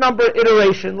certain number of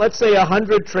iteration, let's say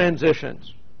 100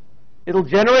 transitions. It'll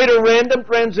generate a random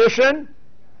transition,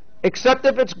 accept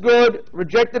if it's good,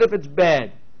 reject it if it's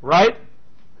bad, right?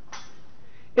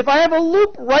 If I have a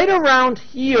loop right around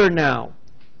here now,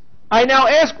 I now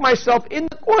ask myself, in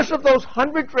the course of those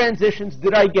 100 transitions,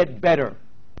 did I get better,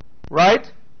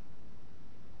 right?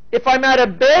 If I'm at a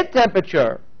bad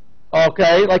temperature,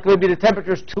 okay, like maybe the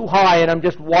temperature's too high and I'm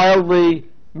just wildly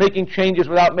making changes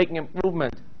without making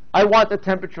improvement, I want the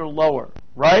temperature lower,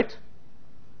 right?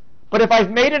 But if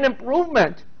I've made an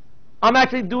improvement, I'm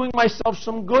actually doing myself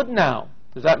some good now.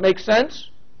 Does that make sense?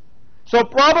 So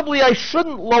probably I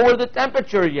shouldn't lower the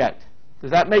temperature yet.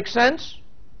 Does that make sense?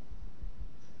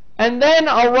 And then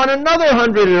I'll run another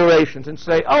 100 iterations and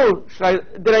say, oh,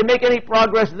 did I make any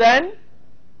progress then?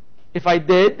 If I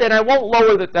did, then I won't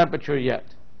lower the temperature yet.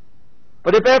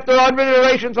 But if after 100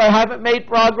 iterations I haven't made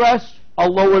progress,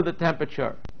 I'll lower the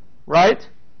temperature, right?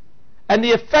 And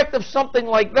the effect of something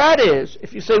like that is,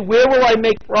 if you say, where will I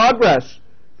make progress?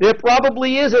 There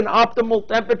probably is an optimal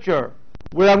temperature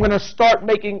where I'm going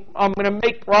to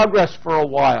make progress for a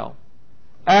while.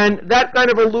 And that kind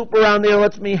of a loop around there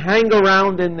lets me hang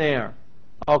around in there,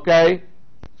 okay,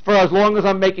 for as long as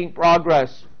I'm making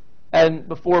progress and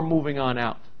before moving on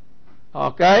out.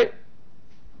 Okay?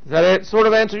 Does that sort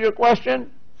of answer your question?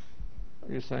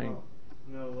 What are you saying? Well,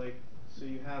 no, like, so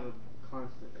you have a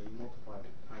constant that you multiply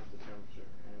times the temperature,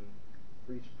 and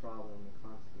for each problem, the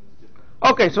constant is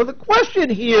different. Okay, so the question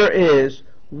here is,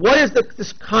 what is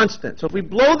this constant? So if we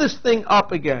blow this thing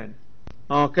up again,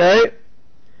 okay,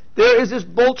 there is this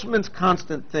Boltzmann's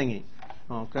constant thingy,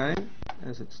 okay,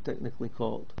 as it's technically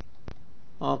called.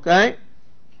 Okay?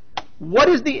 What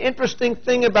is the interesting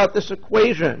thing about this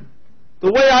equation? The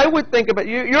way I would think about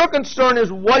it, your concern is,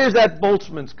 what is that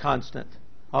Boltzmann's constant?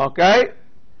 Okay?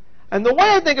 And the way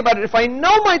I think about it, if I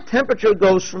know my temperature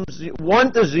goes from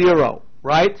 1 to 0,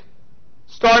 right?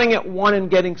 Starting at 1 and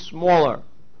getting smaller.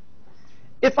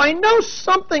 If I know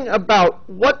something about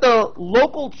what the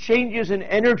local changes in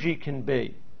energy can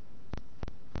be,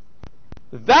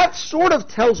 that sort of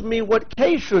tells me what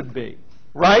K should be,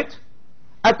 right?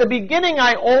 At the beginning,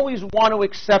 I always want to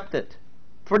accept it,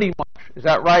 pretty much. Is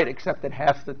that right? Accept it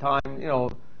half the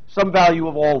time, some value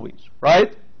of always,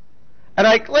 right? And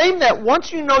I claim that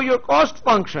once you know your cost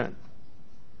function,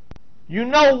 you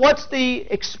know what's the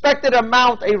expected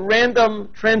amount a random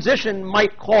transition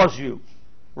might cause you,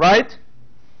 right?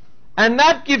 And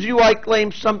that gives you, I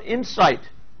claim, some insight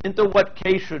into what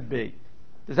K should be.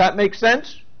 Does that make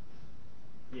sense?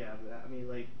 Yeah, but I mean,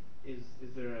 like, is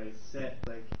there a set,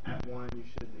 like, at 1 you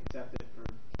should accept it for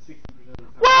 60% of the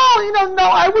time? Well, no,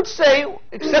 I would say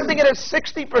accepting it at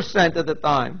 60% of the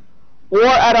time or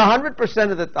at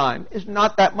 100% of the time is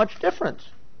not that much difference.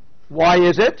 Why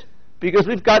is it? Because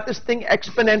we've got this thing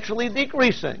exponentially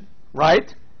decreasing,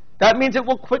 right? That means it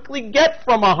will quickly get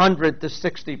from 100 to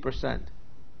 60%,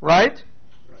 right?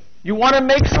 You want to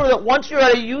make sure that once you're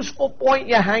at a useful point,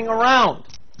 you hang around.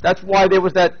 That's why there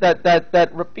was that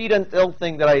repeat until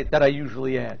thing that I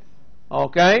usually add.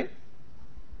 Okay?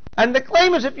 And the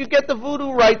claim is, if you get the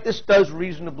voodoo right, this does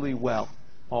reasonably well.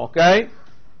 Okay?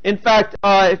 In fact,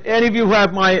 if any of you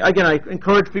have I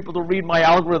encourage people to read my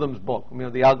algorithms book,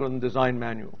 the algorithm design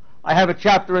manual. I have a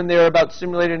chapter in there about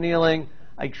simulated annealing.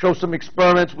 I show some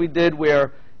experiments we did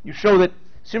where you show that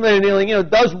simulated annealing,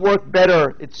 does work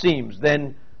better, it seems,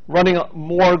 than running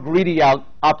more greedy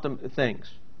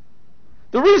things.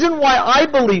 The reason why I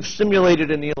believe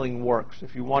simulated annealing works,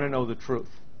 if you want to know the truth,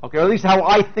 okay, or at least how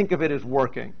I think of it as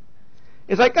working,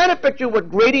 is I kind of picture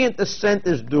what gradient descent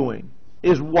is doing,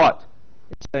 is what?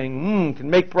 It's saying, can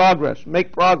make progress,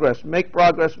 make progress, make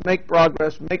progress, make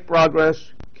progress, make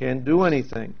progress, can't do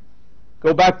anything.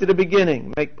 Go back to the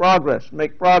beginning, make progress,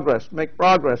 make progress, make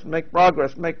progress, make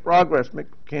progress, make progress,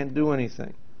 can't do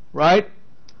anything, right?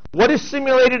 What is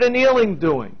simulated annealing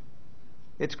doing?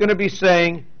 It's going to be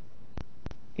saying,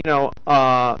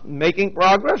 making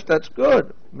progress, that's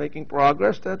good. Making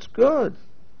progress, that's good.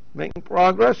 Making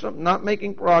progress, not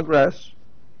making progress.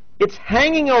 It's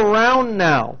hanging around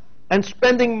now and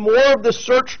spending more of the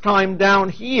search time down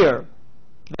here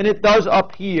than it does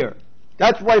up here.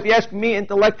 That's why, if you ask me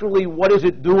intellectually, what is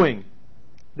it doing?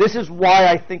 This is why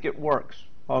I think it works,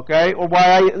 okay? Or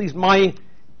why at least my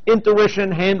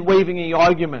intuition, hand-waving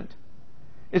argument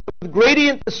is with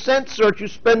gradient descent search, you're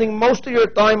spending most of your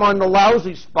time on the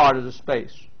lousy spot of the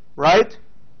space, right?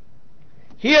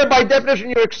 Here, by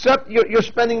definition, you're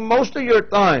spending most of your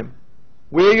time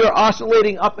where you're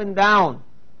oscillating up and down.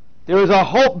 There is a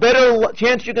better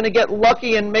chance you're going to get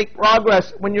lucky and make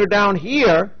progress when you're down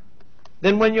here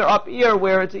than when you're up here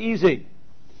where it's easy.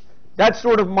 That's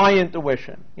sort of my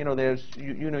intuition. You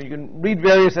can read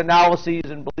various analyses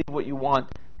and believe what you want.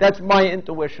 That's my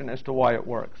intuition as to why it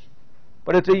works.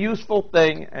 But it's a useful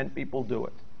thing, and people do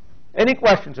it. Any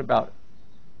questions about it?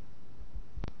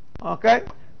 Okay.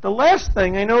 The last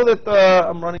thing, I know that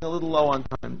I'm running a little low on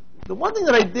time. The one thing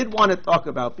that I did want to talk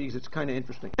about, because it's kind of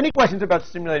interesting. Any questions about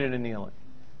simulated annealing?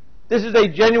 This is a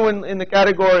genuine, in the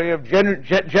category of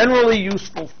generally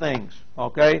useful things,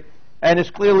 okay? And it's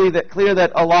clear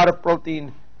that a lot of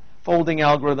protein folding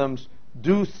algorithms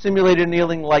do simulated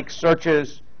annealing like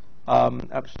searches. Am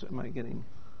I getting?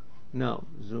 No,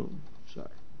 Zoom, sorry.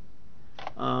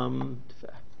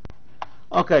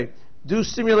 Okay, do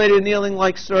simulated annealing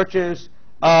like searches.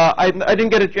 I didn't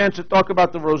get a chance to talk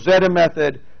about the Rosetta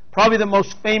method. Probably the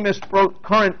most famous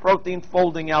current protein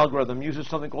folding algorithm uses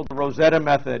something called the Rosetta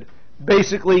method.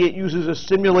 Basically, it uses a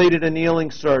simulated annealing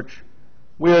search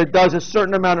where it does a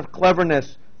certain amount of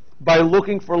cleverness by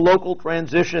looking for local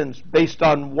transitions based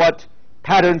on what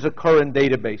patterns occur in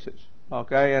databases.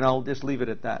 Okay, and I'll just leave it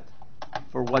at that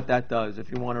for what that does.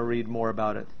 If you want to read more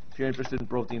about it, if you're interested in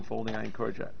protein folding, I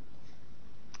encourage that.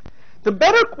 The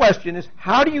better question is,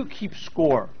 how do you keep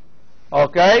score?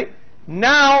 Okay?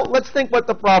 Now, let's think what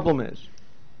the problem is.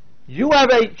 You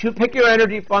pick your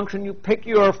energy function, you pick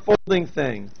your folding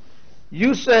thing.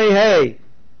 You say, hey,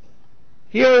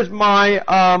 here's my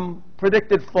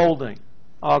predicted folding.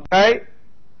 Okay?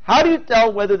 How do you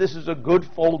tell whether this is a good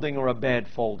folding or a bad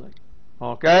folding?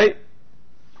 Okay?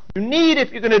 You need,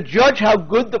 if you're going to judge how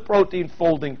good the protein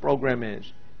folding program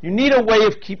is, you need a way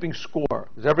of keeping score.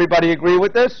 Does everybody agree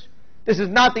with this? This is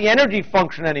not the energy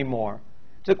function anymore.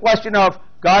 It's a question of,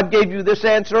 God gave you this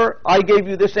answer, I gave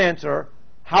you this answer,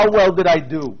 how well did I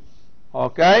do?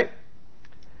 Okay?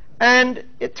 And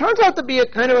it turns out to be a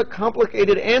kind of a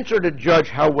complicated answer to judge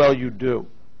how well you do.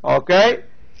 Okay?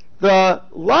 The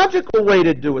logical way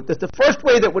to do it, the first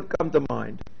way that would come to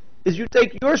mind, is you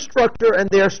take your structure and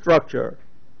their structure,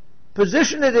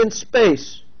 position it in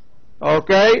space,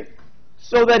 okay,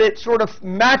 so that it sort of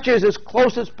matches as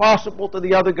close as possible to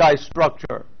the other guy's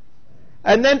structure.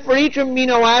 And then for each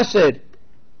amino acid,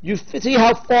 you see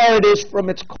how far it is from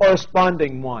its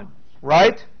corresponding one,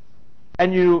 right?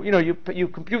 And you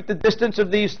compute the distance of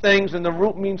these things, and the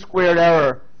root mean squared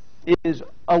error is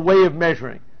a way of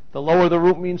measuring. The lower the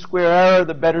root mean square error,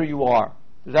 the better you are.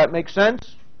 Does that make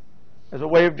sense as a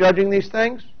way of judging these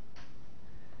things?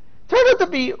 Turns out to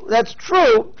be that's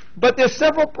true, but there's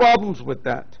several problems with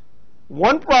that.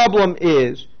 One problem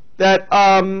is that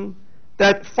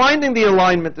that finding the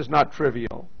alignment is not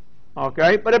trivial,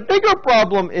 okay? But a bigger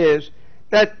problem is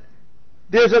that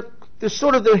there's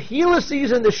sort of the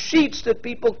helices and the sheets that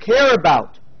people care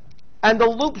about, and the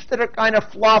loops that are kind of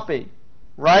floppy,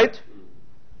 right?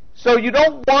 So you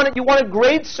don't want it. You want to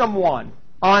grade someone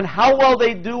on how well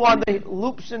they do on the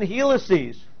loops and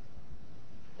helices,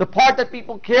 the part that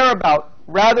people care about,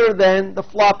 rather than the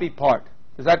floppy part.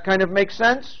 Does that kind of make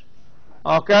sense?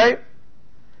 Okay.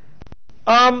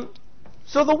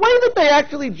 So the way that they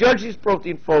actually judge these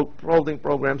protein folding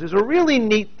programs is a really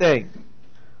neat thing.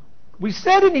 We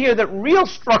said in here that real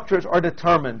structures are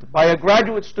determined by a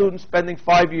graduate student spending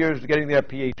 5 years getting their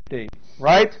PhD,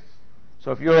 right?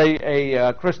 So if you're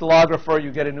a crystallographer,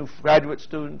 you get a new graduate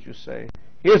student, you say,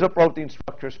 here's a protein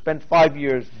structure, spend 5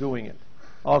 years doing it.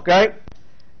 Okay?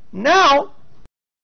 Now,